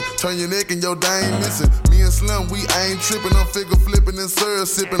dripping. Turn your neck and your dang missing. Me and Slim, we ain't tripping. I'm figure flipping and syrup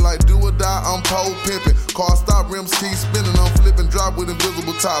sipping. Like do or die, I'm pole pimping. Car stop, rims keep spinning. I'm flipping drop with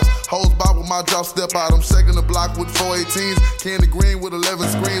invisible tops. Hose bob with my drop step out. I'm shaking the block with 418s. Candy green with 11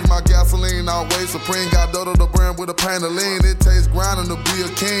 screens. My gasoline always supreme. Got Dodo the brand with a pan of lean. It tastes grinding to be a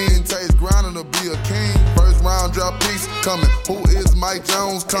king. It tastes grinding to be a king. First round drop piece coming. Who is Mike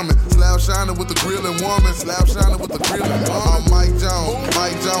Jones coming? Slab shining with the grilling woman. Slab shining with the grilling woman. I'm Mike Jones.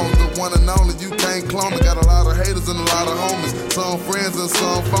 Mike Jones, the one and only. You can't clone me. Got a lot of haters and a lot of homies. Some friends and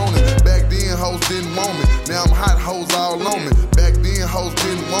some phony. Back then, hoes didn't want me. Now I'm hot hoes all on me. Back then, hoes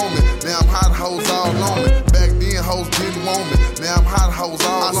didn't want me. Now I'm hot hoes all on me. Back then, hoes didn't want me. Now I'm hot hoes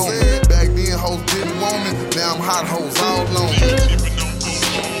all on me. Back then, hoes didn't want me. Now I'm hot hoes all on me.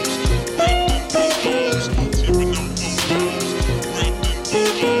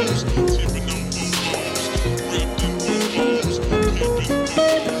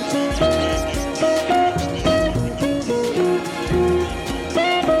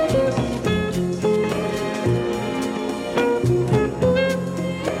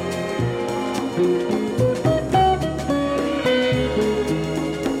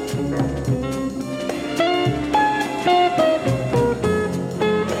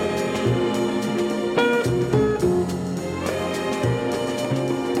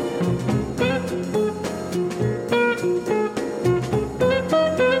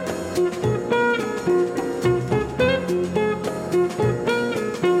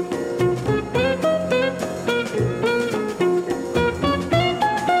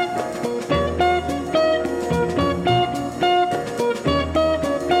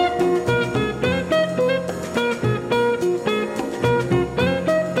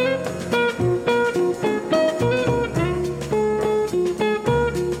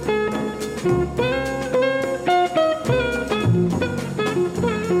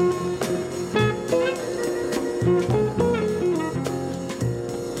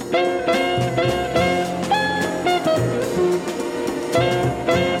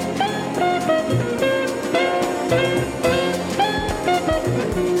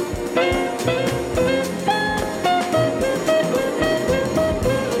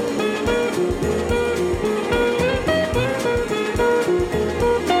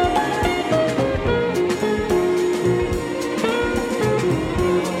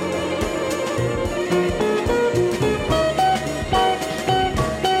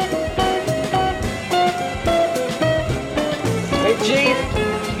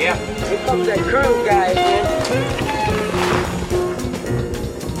 That Colonel guy, man.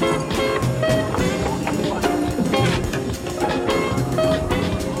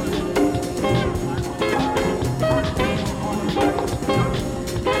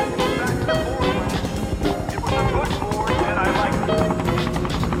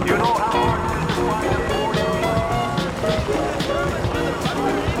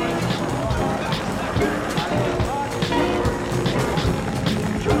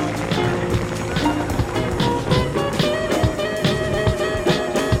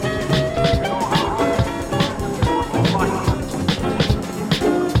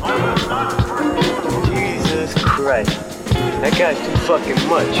 That guy's too fucking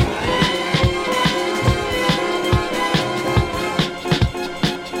much.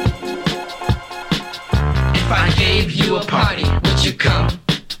 If I gave you a party, would you come?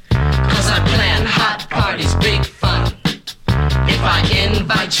 'Cause I plan hot parties, big fun. If I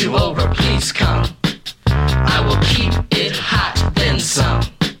invite you over, please come. I will keep it hot, then some.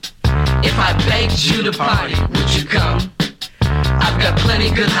 If I begged you to party, would you come? I've got plenty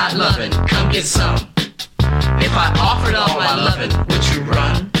good hot lovin', come get some. If I offered all my lovin', would you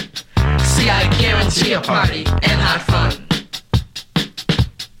run? See, I guarantee a party and hot fun.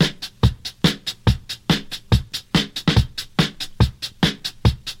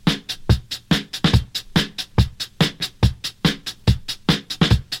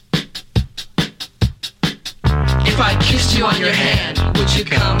 you on your hand, would you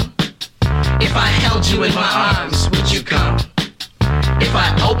come? If I held you in my arms, would you come? If I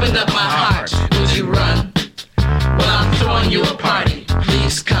opened up my heart, would you run? Well, I'm throwing you a party,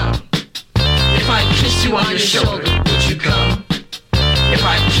 please come. If I kissed you on your shoulder, would you come? If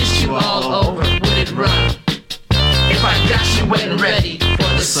I kissed you all over, would it run? If I got you wet and ready for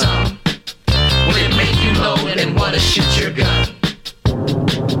the sun, would it make you load and wanna shoot your gun?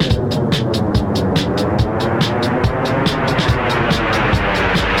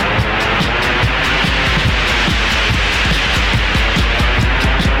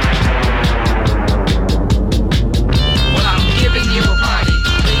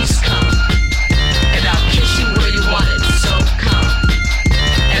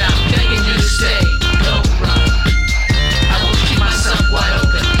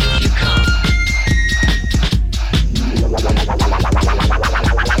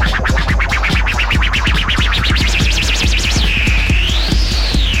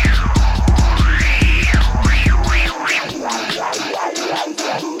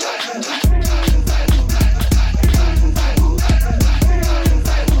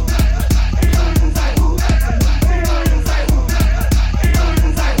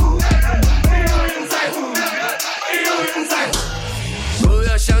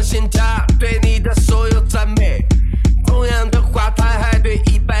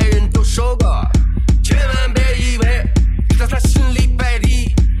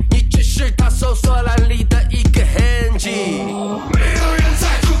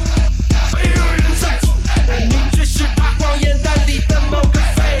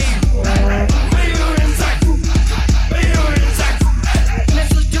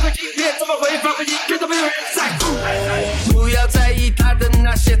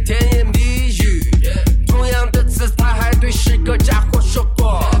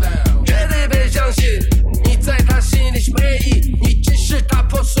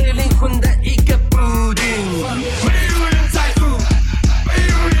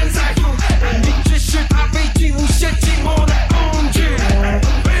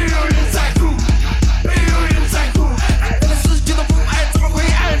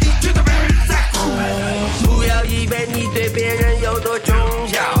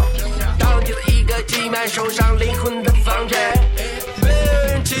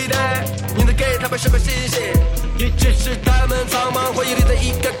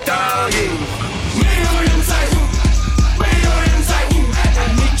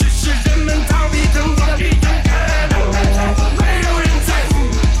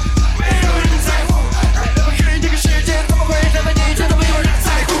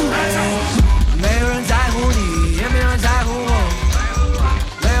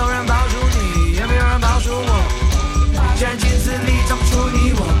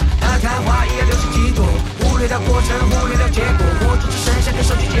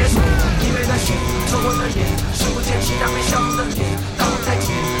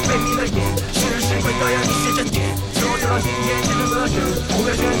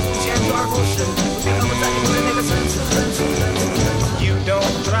 You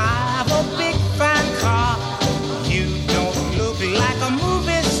don't drive a big fat car. You don't look like a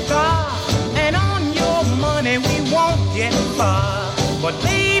movie star. And on your money we won't get far. But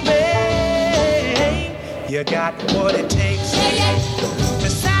baby, you got what it takes to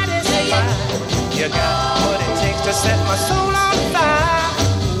satisfy. You got what it takes to set my soul on fire.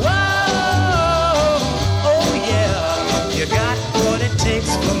 Whoa, oh yeah, you got what it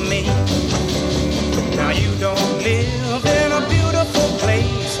takes for me. Now you don't live in a beautiful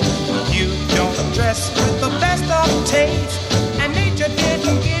place. You don't dress with the best of taste. And nature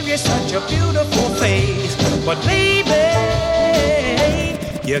didn't give you such a beautiful face. But baby,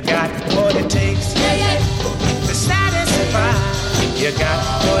 you got what it takes to satisfy. You got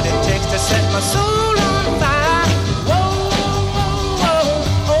what it takes to set my soul on fire. Whoa, whoa,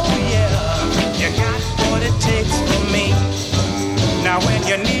 whoa, oh yeah. You got what it takes for me. Now when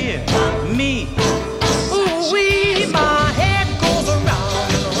you're near me, ooh-wee, my head goes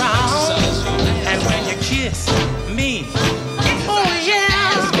around and around. And when you kiss me, oh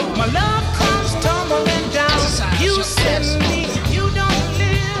yeah, my love comes tumbling down. You said me, you don't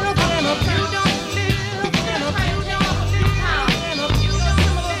live in a, you don't live in a, you don't live in a, you don't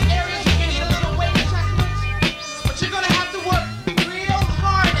live in a areas you can get away.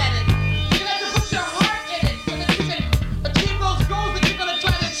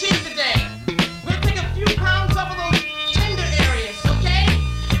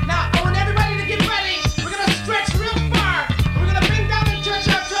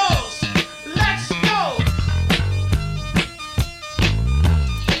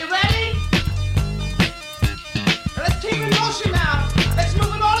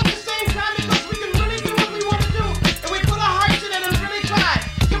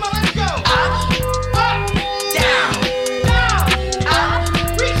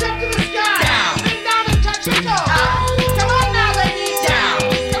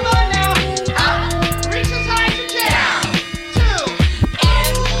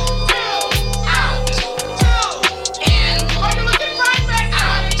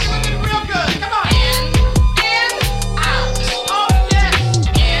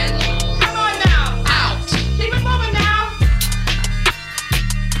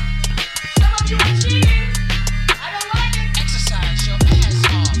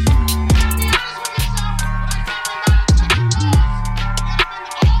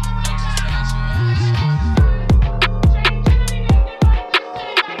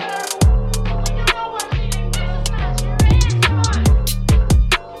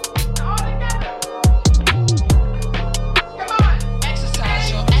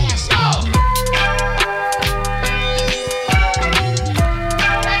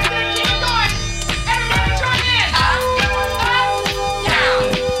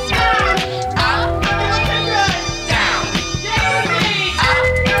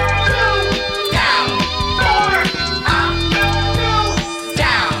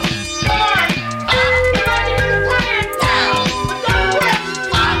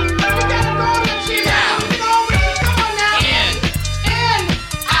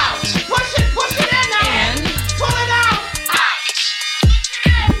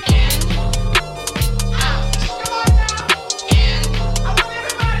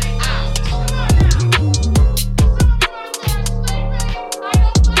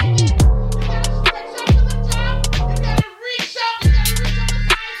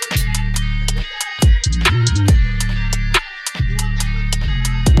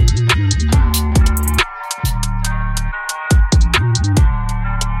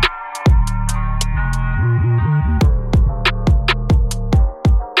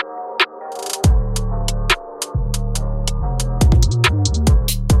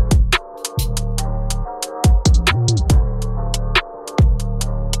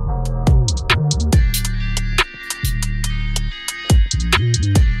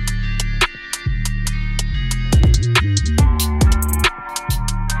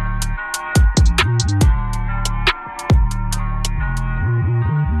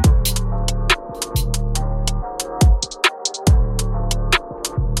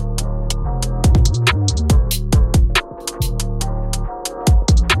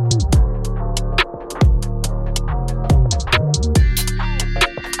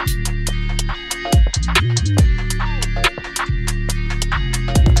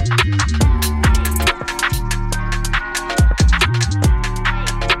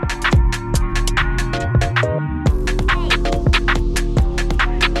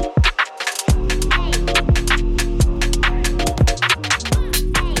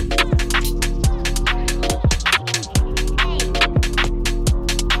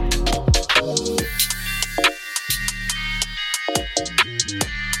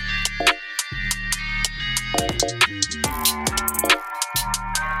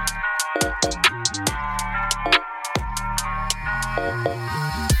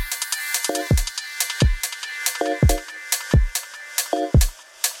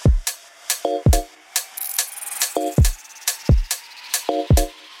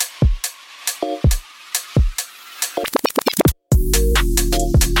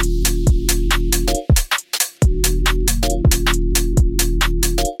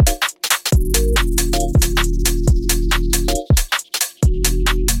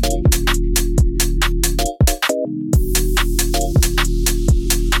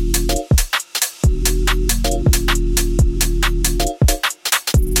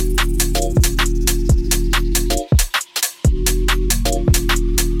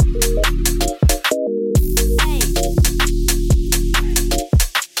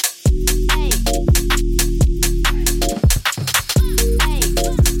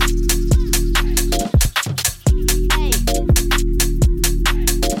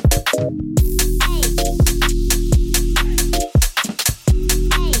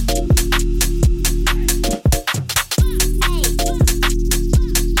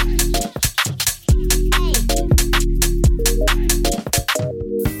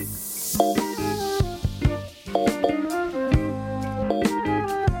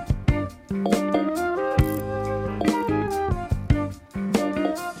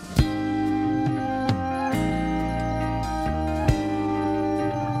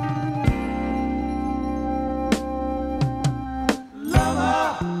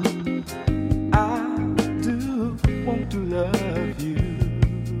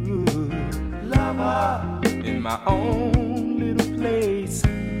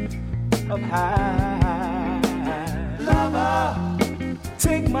 up high. Lover,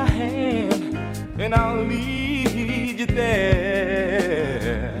 take my hand and I'll lead you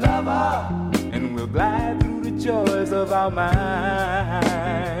there. Lover, and we'll glide through the joys of our minds.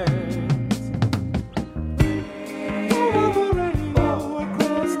 Over the rainbow,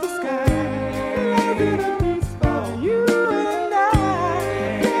 across the sky, loving a peace for you and I,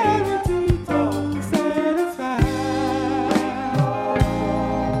 guaranteed to satisfy.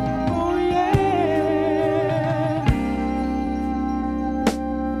 Oh yeah.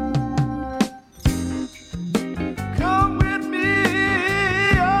 Come with me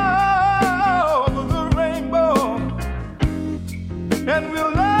over the rainbow, and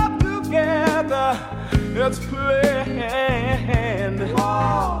we'll love together. It's planned.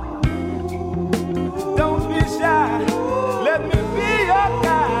 Don't be shy. Let me be your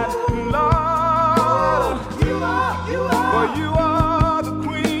guide, Lord. For you are the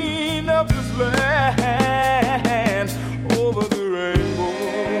queen of this land. Over the rainbow,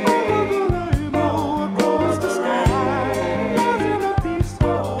 across the sky, loving a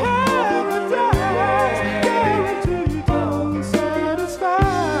peaceful paradise, guaranteed to satisfy.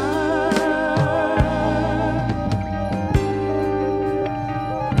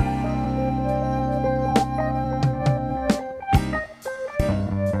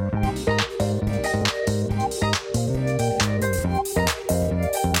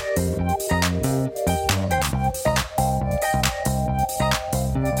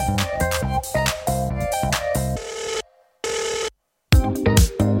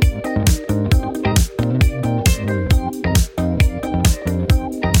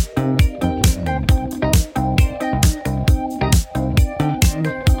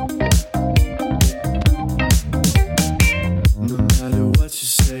 No matter what you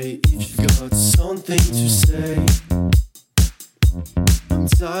say, if you've got something to say, I'm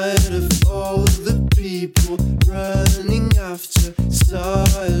tired of all the people running after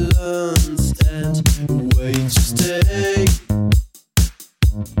silence and a way to stay.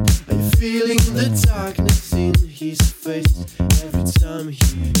 Are you feeling the darkness in his face every time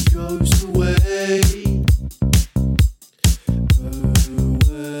he goes away?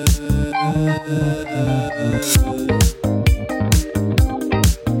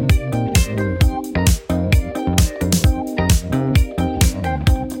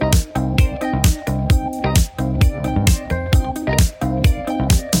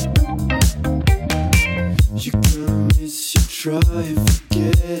 You're gonna miss your drive.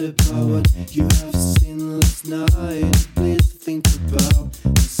 Forget about what you have seen last night. Please think about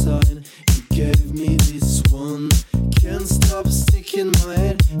the sign you gave me.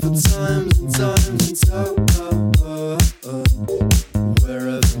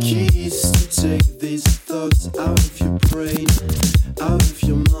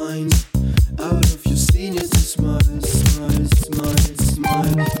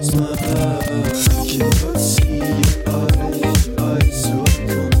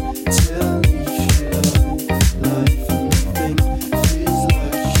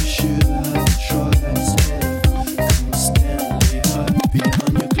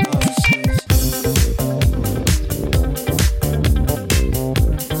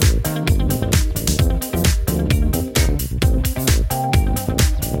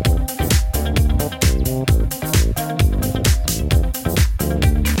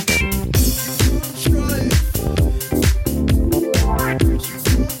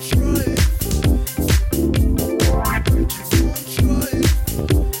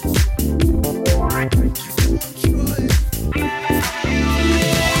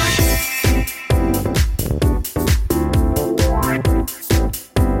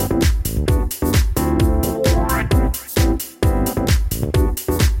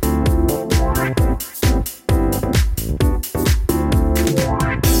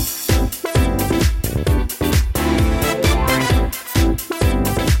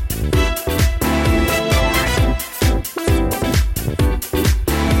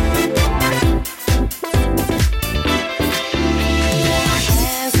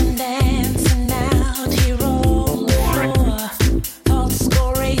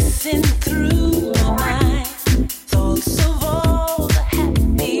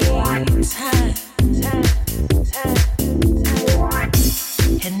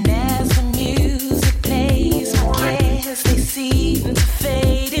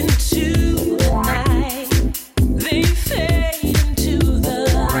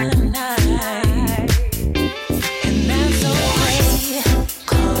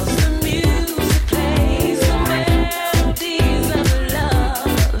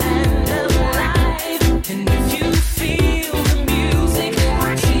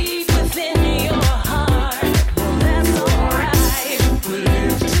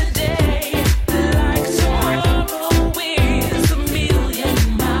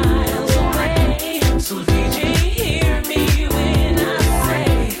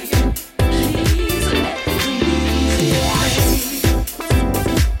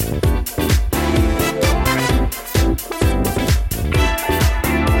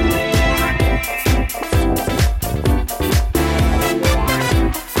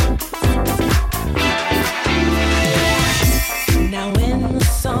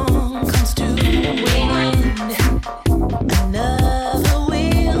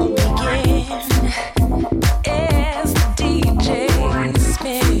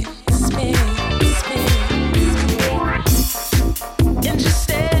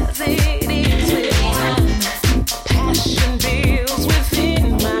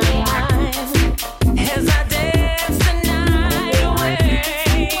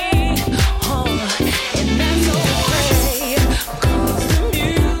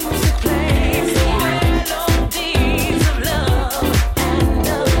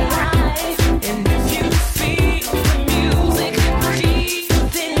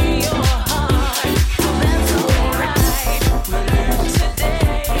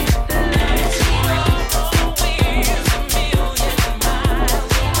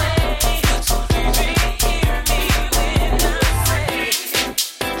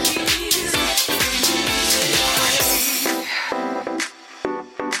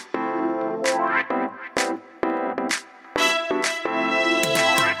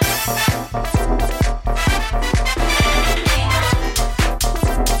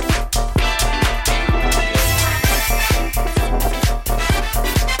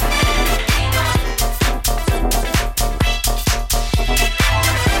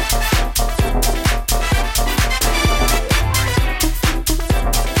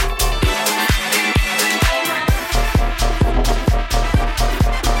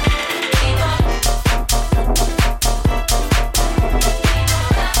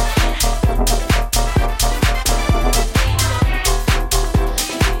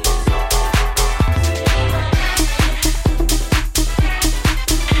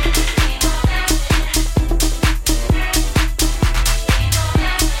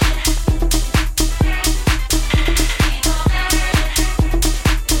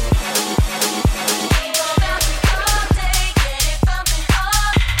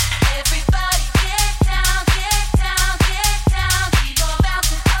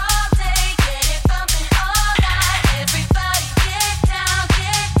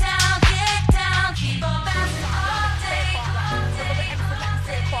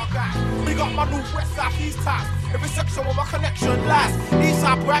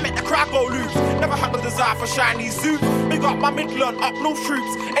 for shiny suits. Big up my Midland, up north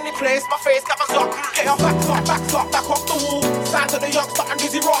troops. Any place, my face got my sock. Get your back off the wall. Stand to the youngster and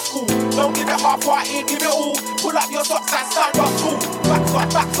dizzy rascal. Don't give it half-hearted, give it all. Pull up your socks and stand up tall.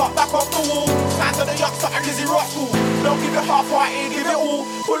 Back off the wall. Stand to the youngster and dizzy rascal. Don't give it half-hearted, give it all.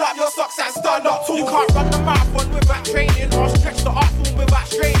 Pull up your socks and stand up tall. You can't run the marathon without training, or stretch the art form without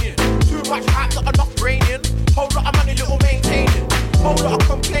straining. Too much hype, not enough raining. Whole lot of money, little maintaining. Whole lot of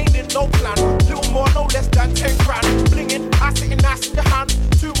complaining, no plan. Little more, no less than 10 grand. Blinging, I sitting nice in the hand.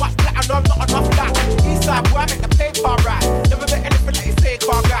 Too much platinum, not enough land. Eastside boy, I make the paper right. Never met anything like his fake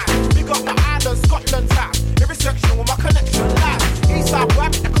car guy. Big up my island, Scotland time. Every section with my connection live. Eastside boy, I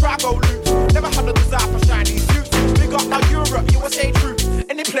make the crowd go loose. Never had a desire for shiny suits. Big up my Europe, USA troops.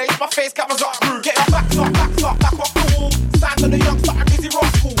 Any place, my face covers up through. Get your back off the wall. Stand to the youngster and busy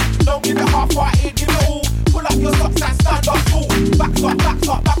rascal. Don't give it half-hearted, give it all. Pull up your socks and stand up tall. Back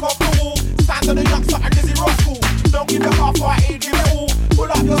off the wall. Stand to the youngster and busy rascal. Don't give it half-hearted, give it all.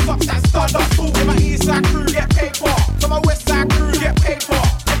 Pull up your socks and stand up tall. To my east side crew, get paid for. To my west side crew, get paid for.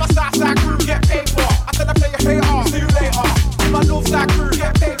 To my south side crew, get paid for. I said I play a hater, see you later. To my north side crew,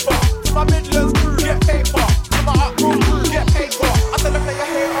 get paid for. To my Midlands crew, get paid for. To my up road crew, get paid for. I said I play a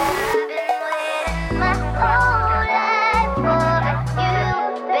hater.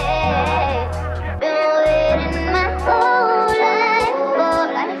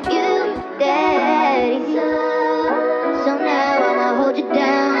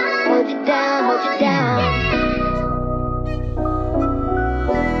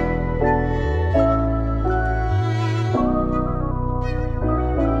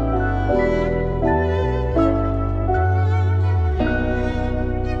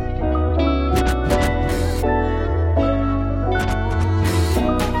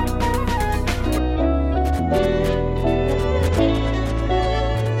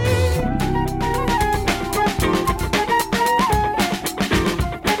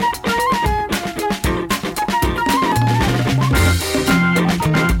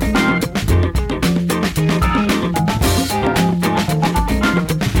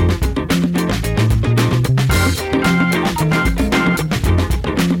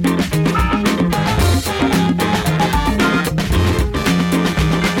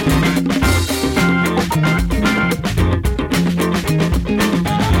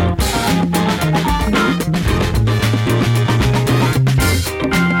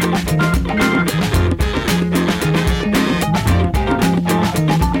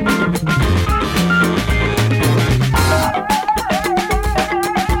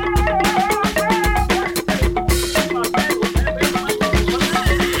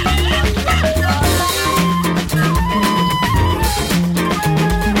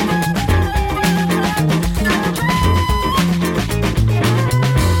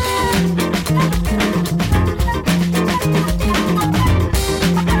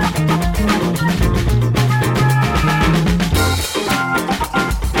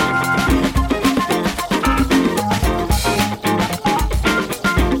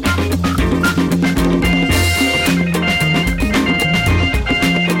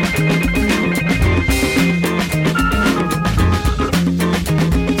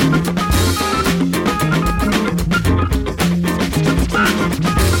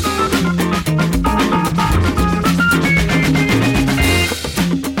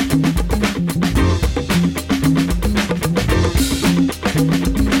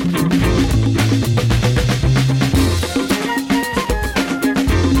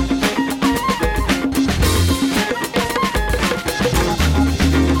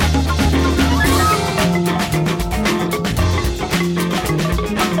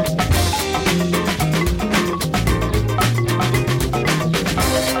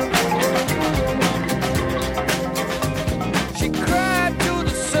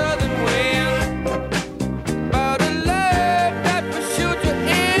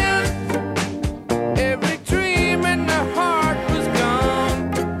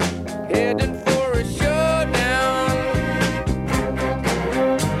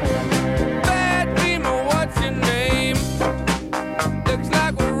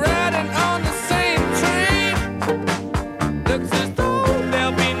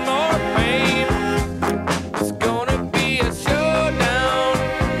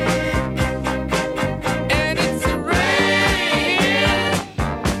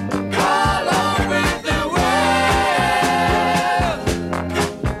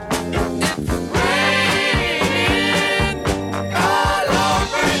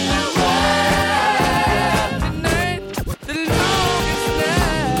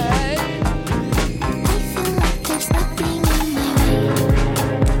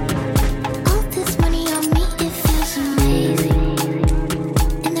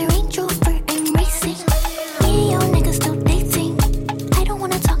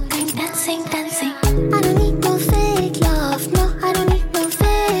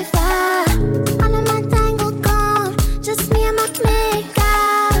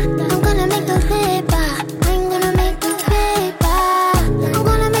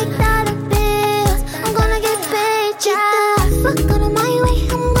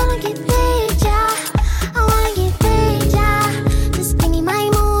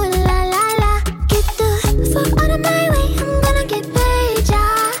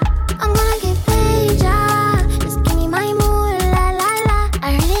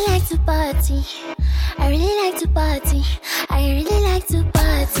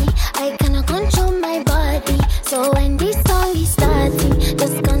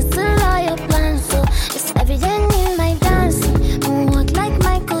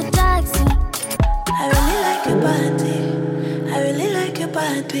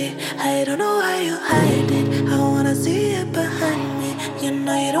 body. I don't know why you hide it. I wanna see it behind me. You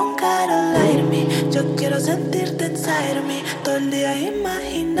know you don't gotta lie to me. Yo quiero sentirte inside of me. Todo el día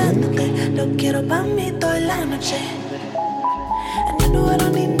imaginándote. Lo quiero pa' mí toda la noche. And you know I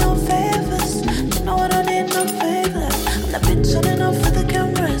don't need no favors. You know I don't need no favors. I'm the bitch running off for the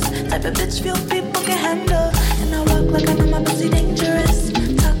cameras. Type of bitch few people can handle. And I walk like I know my pussy dangerous.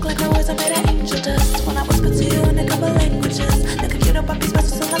 Talk like my words are made of angel dust. When I whisper to you in a couple languages. Lo que quiero pa' mis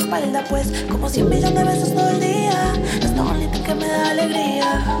besos en la espalda pues. Como 100 millones de besos todo el día. Es the only thing que me da alegría.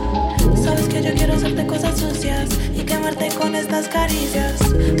 Sabes que yo quiero hacerte cosas sucias y quemarte con estas caricias.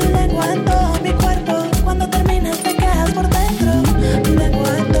 Tu lengua en todo mi cuerpo. Cuando terminas te quedas por dentro. Tu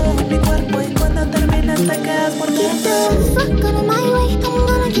lengua en todo mi cuerpo y cuando terminas te quedas por dentro. Fuck out of my way, I'm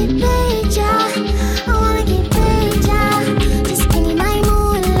gonna get paid, yeah. I wanna get paid, yeah. Just give me my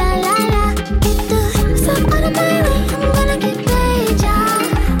mood, la la la. Get the fuck out of my way, I'm gonna get paid, yeah.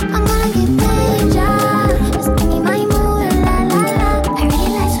 I'm gonna get paid, yeah. Just give me my mood, la la la. I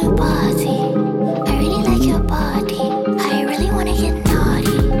really like to party. I really like your body. I really wanna get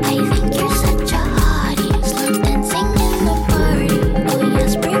naughty. I think you're such a hottie.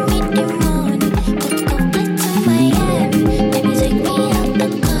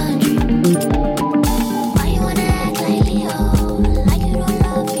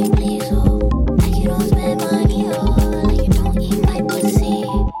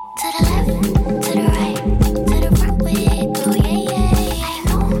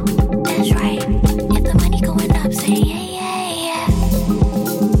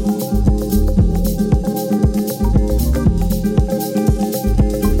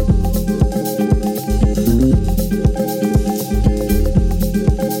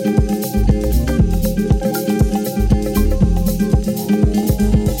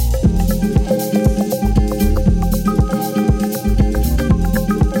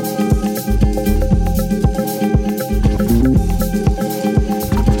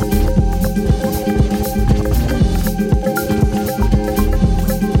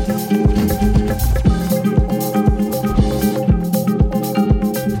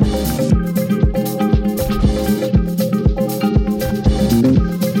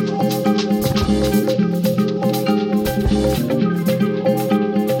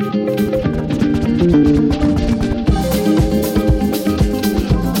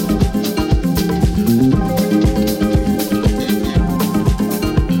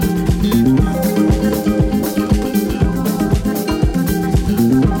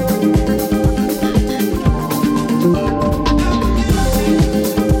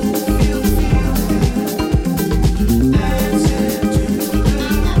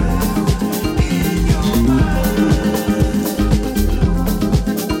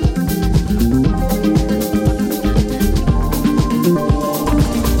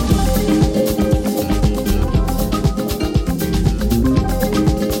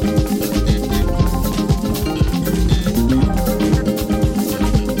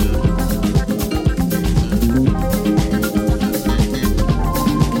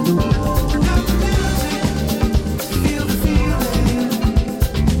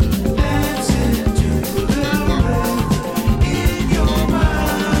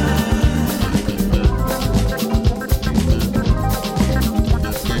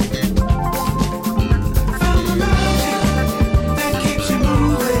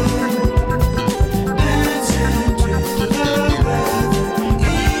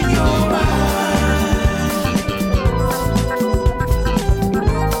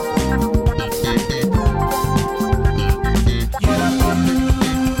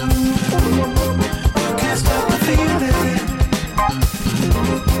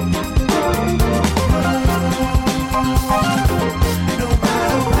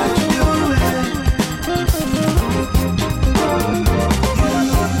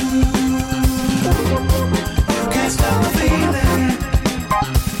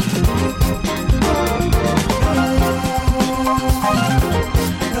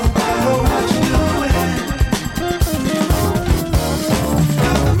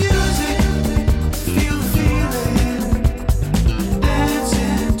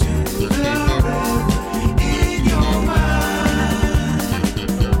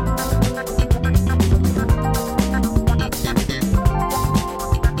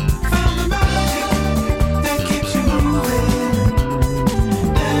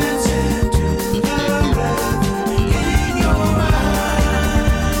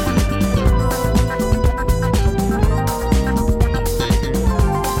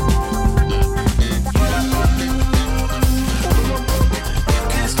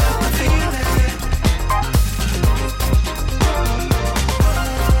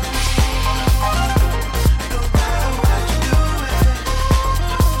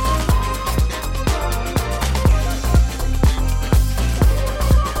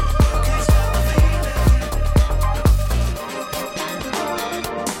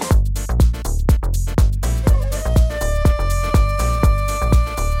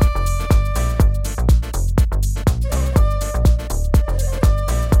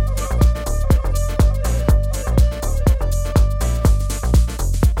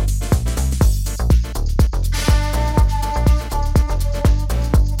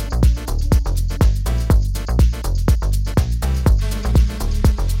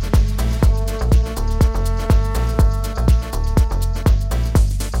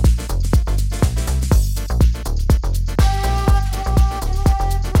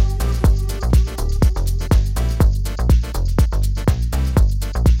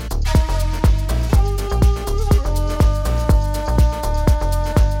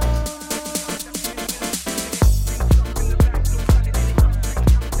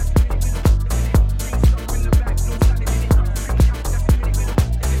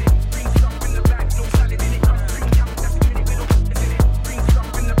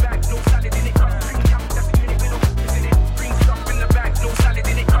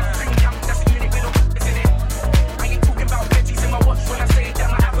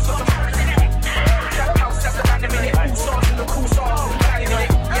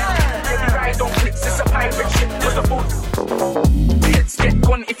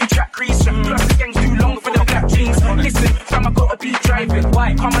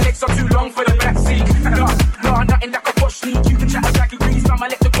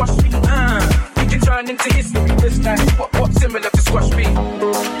 like what similar to squash beat.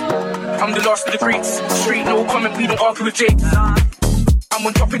 I'm the last of the greats. Street, no comment, we don't argue with Jakes. I'm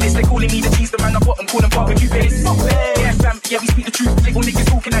on top of this, they calling me the cheese, the man I bottom, call them barbecue face. Yeah, fam, yeah, we speak the truth. Little niggas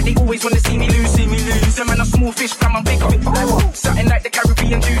talking like they always wanna see me lose. The man a small fish, fam, I'm big. Something like the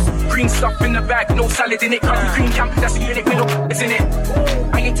Caribbean juice. Green stuff in the bag, no salad in it. Curry cream camp, that's a unit with no it's in it.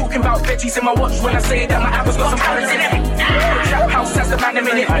 I ain't talking about veggies in my watch when I say that my apple's got some carrots in it. Trap house has the man a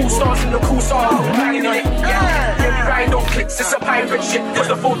minute. All stars in the cool song, banging in it. Yeah, we ride on clicks, it's a pirate shit. Cause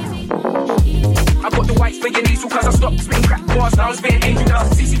the phone. I got the whites for your knees, cause I stopped spinning crack bars. Now I'm spitting angel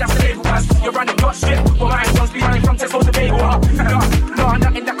dust. CC, that's the label, guys. You're running your strip. Well, my guns be running from Tesco's to Bagel. No,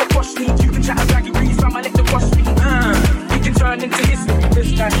 nothing that can push me. You can chat a baggy breeze, fam, I let the brush me. We can turn into history.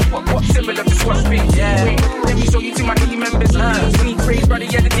 This guy, what similar to squash me? Yeah. Wait, let me show you to my team members. Sweet praise, brother,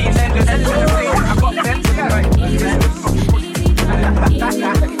 yeah, the team's endless. I got them,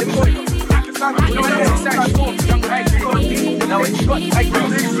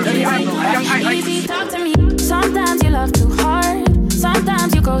 Easy, talk to me. Sometimes you love too hard,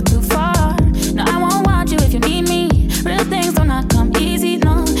 sometimes you go too far. No, I won't want you if you need me. Real things do not come easy,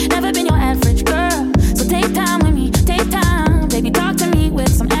 no. Never been your average girl, so take time with me, take time. Baby, talk to me with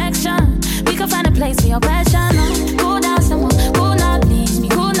some action. We can find a place for your passion, no. Cool down, someone, cool now, please me.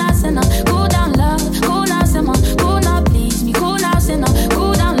 Cool now, sinner, cool down, love. Cool now, someone, cool now, please me. Cool now, sinner,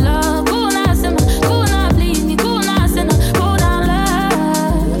 cool down, love. Cool now, sinner, cool now, please me. Cool now, sinner, cool down,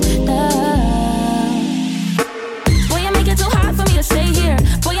 love, love. Boy, you make it too hard for me to stay here.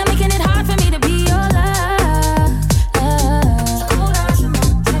 Boy, you're making it hard for me to be your love.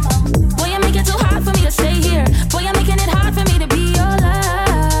 Boy, you make it too hard for me to stay here. Boy, you're making it hard for me to be your love.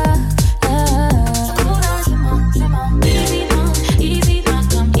 Easy now, easy now,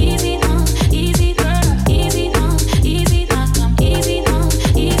 come easy now, easy girl, easy now, easy now, come easy now,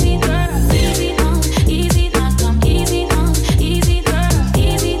 easy girl, easy now, easy now, come easy now, easy girl,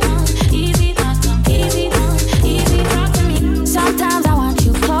 easy now, easy now, come easy now, easy talk to me. Sometimes I want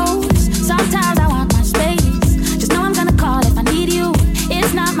you close, sometimes I want my space. Just know I'm gonna call if I need you.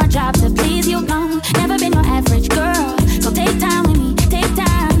 It's not my job to please you, no. Never been your average girl, so take time with me, take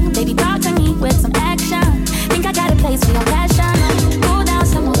time. Baby, talk to me with some action. Think I got a place for your passion. Cool down,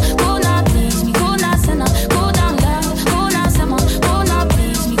 someone, cool now, please me. Cool now, sinner, cool down, love. Cool now, someone, cool now,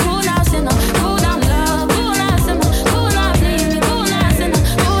 please me. Cool now, sinner, cool down, love. Cool now, someone, cool now, please me. Cool now, sinner,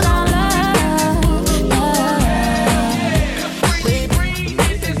 cool down, love, love. We breathe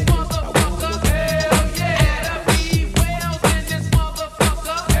in this motherfucker, hell yeah. We whales in this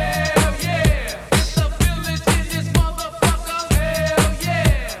motherfucker, hell yeah. It's a village in this motherfucker, hell yeah.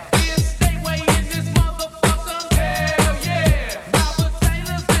 We a Stateway in this motherfucker, hell yeah. Robert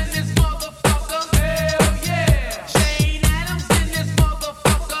Taylor's in this motherfucker, hell yeah. Shane Adams in this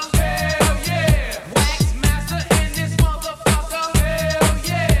motherfucker, hell yeah. Waxmaster in this motherfucker, hell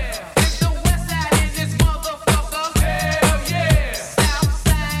yeah. It's the West Side in this motherfucker, hell yeah. South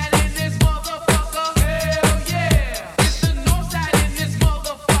Side in this motherfucker, hell yeah. It's the North Side in this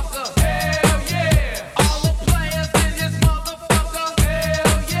motherfucker, hell yeah. All the players in this motherfucker,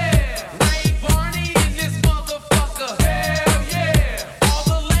 hell yeah. Ray Barney in this motherfucker, hell yeah. All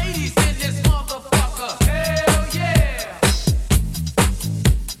the ladies in this motherfucker, hell yeah.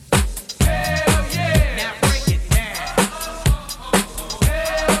 Hell yeah. Now break it down. Hell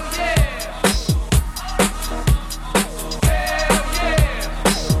yeah.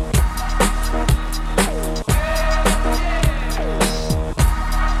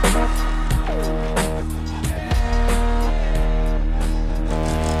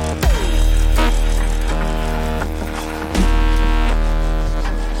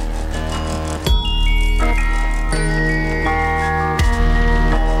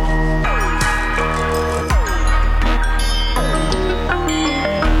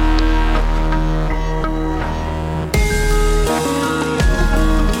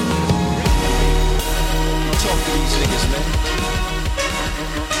 Talk to these niggas, man.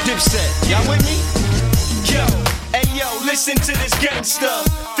 Dipset, y'all with me? Yo, hey yo, listen to this gangsta.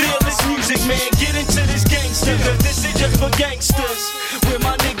 Feel this music, man. Get into this gangsta. Cause this is just for gangsters. Where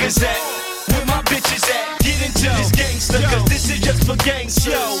my niggas at? Where my bitches at? Get into this gangsta. Cause this is just for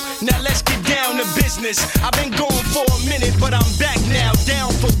gangsters. Yo, now let's get down to business. I've been going for a minute, but I'm back now.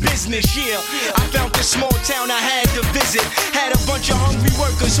 Down for business, yeah. I found this small town I had to visit. Had a bunch of hungry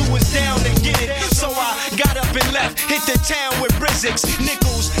workers who was down to get it. So I got up and left. Hit the town with Rizzics,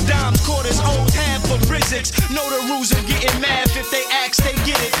 nickels, dimes, quarters, O's, half for Rizzics. Know the rules of getting mad. If they ask, they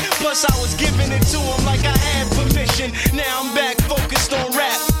get it. Plus I was giving it to them like I had permission. Now I'm back focused on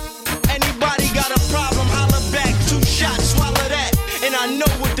rap. Anybody got a problem, holler back. 2 shots, swallow that. And I know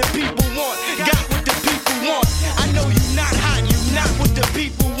what the people want. Got what the people want. I know you not hot, you not what the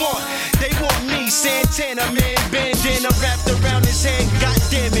people want. They want me, Santana, man, bandana wrapped around his head. God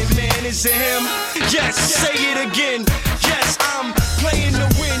damn it, man, is it him? Yes, say it again. Yes, I'm playing to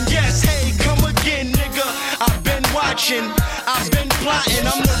win. Yes, hey, come again, nigga. I've been watching, I've been plotting.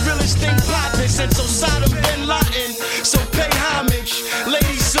 I'm the realest thing poppin' since Osama bin Laden. So pay homage,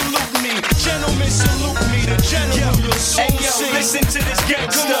 ladies salute me, gentlemen salute me. The general, your soul sing. Listen to this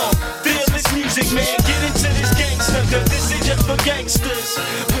gangsta, feel this music, man. Get into this gangsta, cause this is just for gangsters.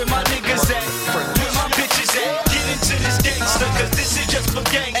 Where my niggas at? Where my bitches at? Get into this gangsta, cause this is just for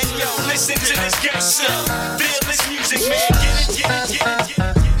gangsters. And yo, listen to this gangsta, feel this music, man. Get it, get it, get it,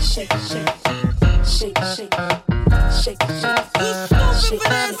 get it. Shake, shake, shake, shake, shake, shake,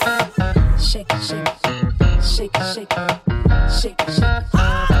 shake, shake, shake, shake, shake, shake,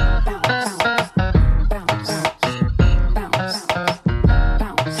 bounce, bounce, bounce, bounce,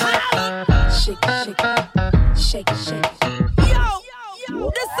 bounce, shake, shake, shake, shake.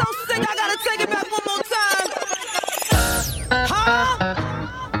 Yo, this so sick, I gotta take it back one more time.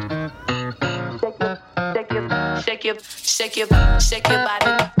 Shake your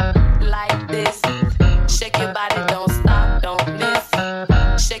body like this. Shake your body, don't stop, don't miss.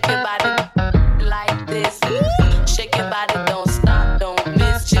 Shake your body like this. Shake your body, don't stop, don't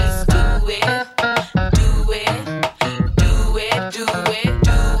miss. Just do it, do it, do it, do it,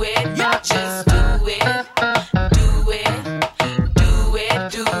 do it. Just do it, do it, do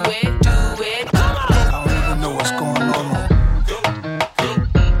it, do it, do it. I don't even know what's going on.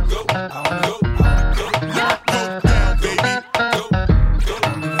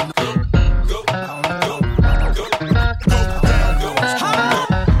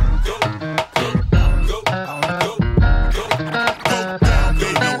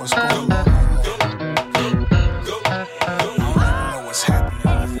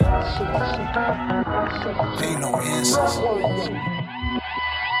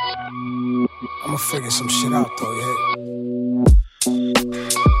 I'ma figure some shit out though, yeah.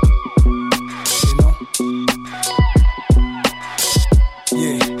 You know?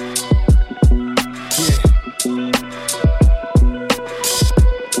 Yeah.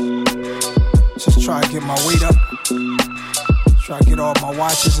 Just try to get my weight up. Try to get all my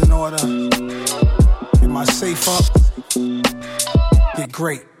watches in order. Get my safe up. Get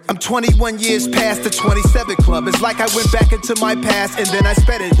great. I'm 21 years past the 27 club. It's like I went back into my past and then I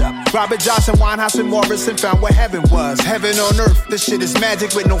sped it up. Robert Johnson, Winehouse, and Morrison found where heaven was. Heaven on earth, this shit is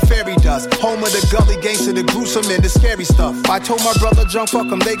magic with no fairy dust. Home of the gully gangster, the gruesome and the scary stuff. I told my brother, John, fuck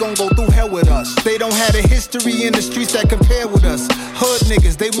them, they gon' go through hell with us. They don't have a history in the streets that compare with us. Hood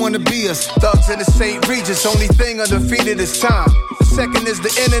niggas, they wanna be us. Thugs in the St. Regis, only thing undefeated is time. The second is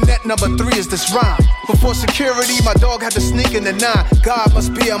the internet, number 3 is this rhyme. Before security, my dog had to sneak in the 9. God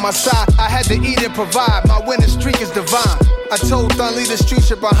must be on my side, I had to eat and provide. My winning streak is divine. I told Thun, leave the street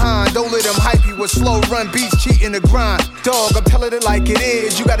shit behind. Don't let them hype you with slow run beats, cheating the grind. Dog, I'm telling it like it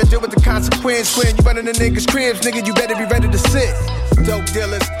is. You gotta deal with the consequence. When you running the niggas' cribs, nigga, you better be ready to sit. Dope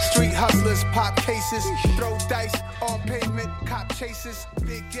dealers, street hustlers, pop cases, throw dice on pavement, cop chases,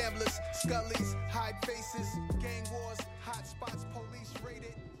 big gamblers, scullies, hide faces, gang wars, hot spots, police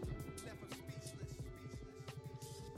raided.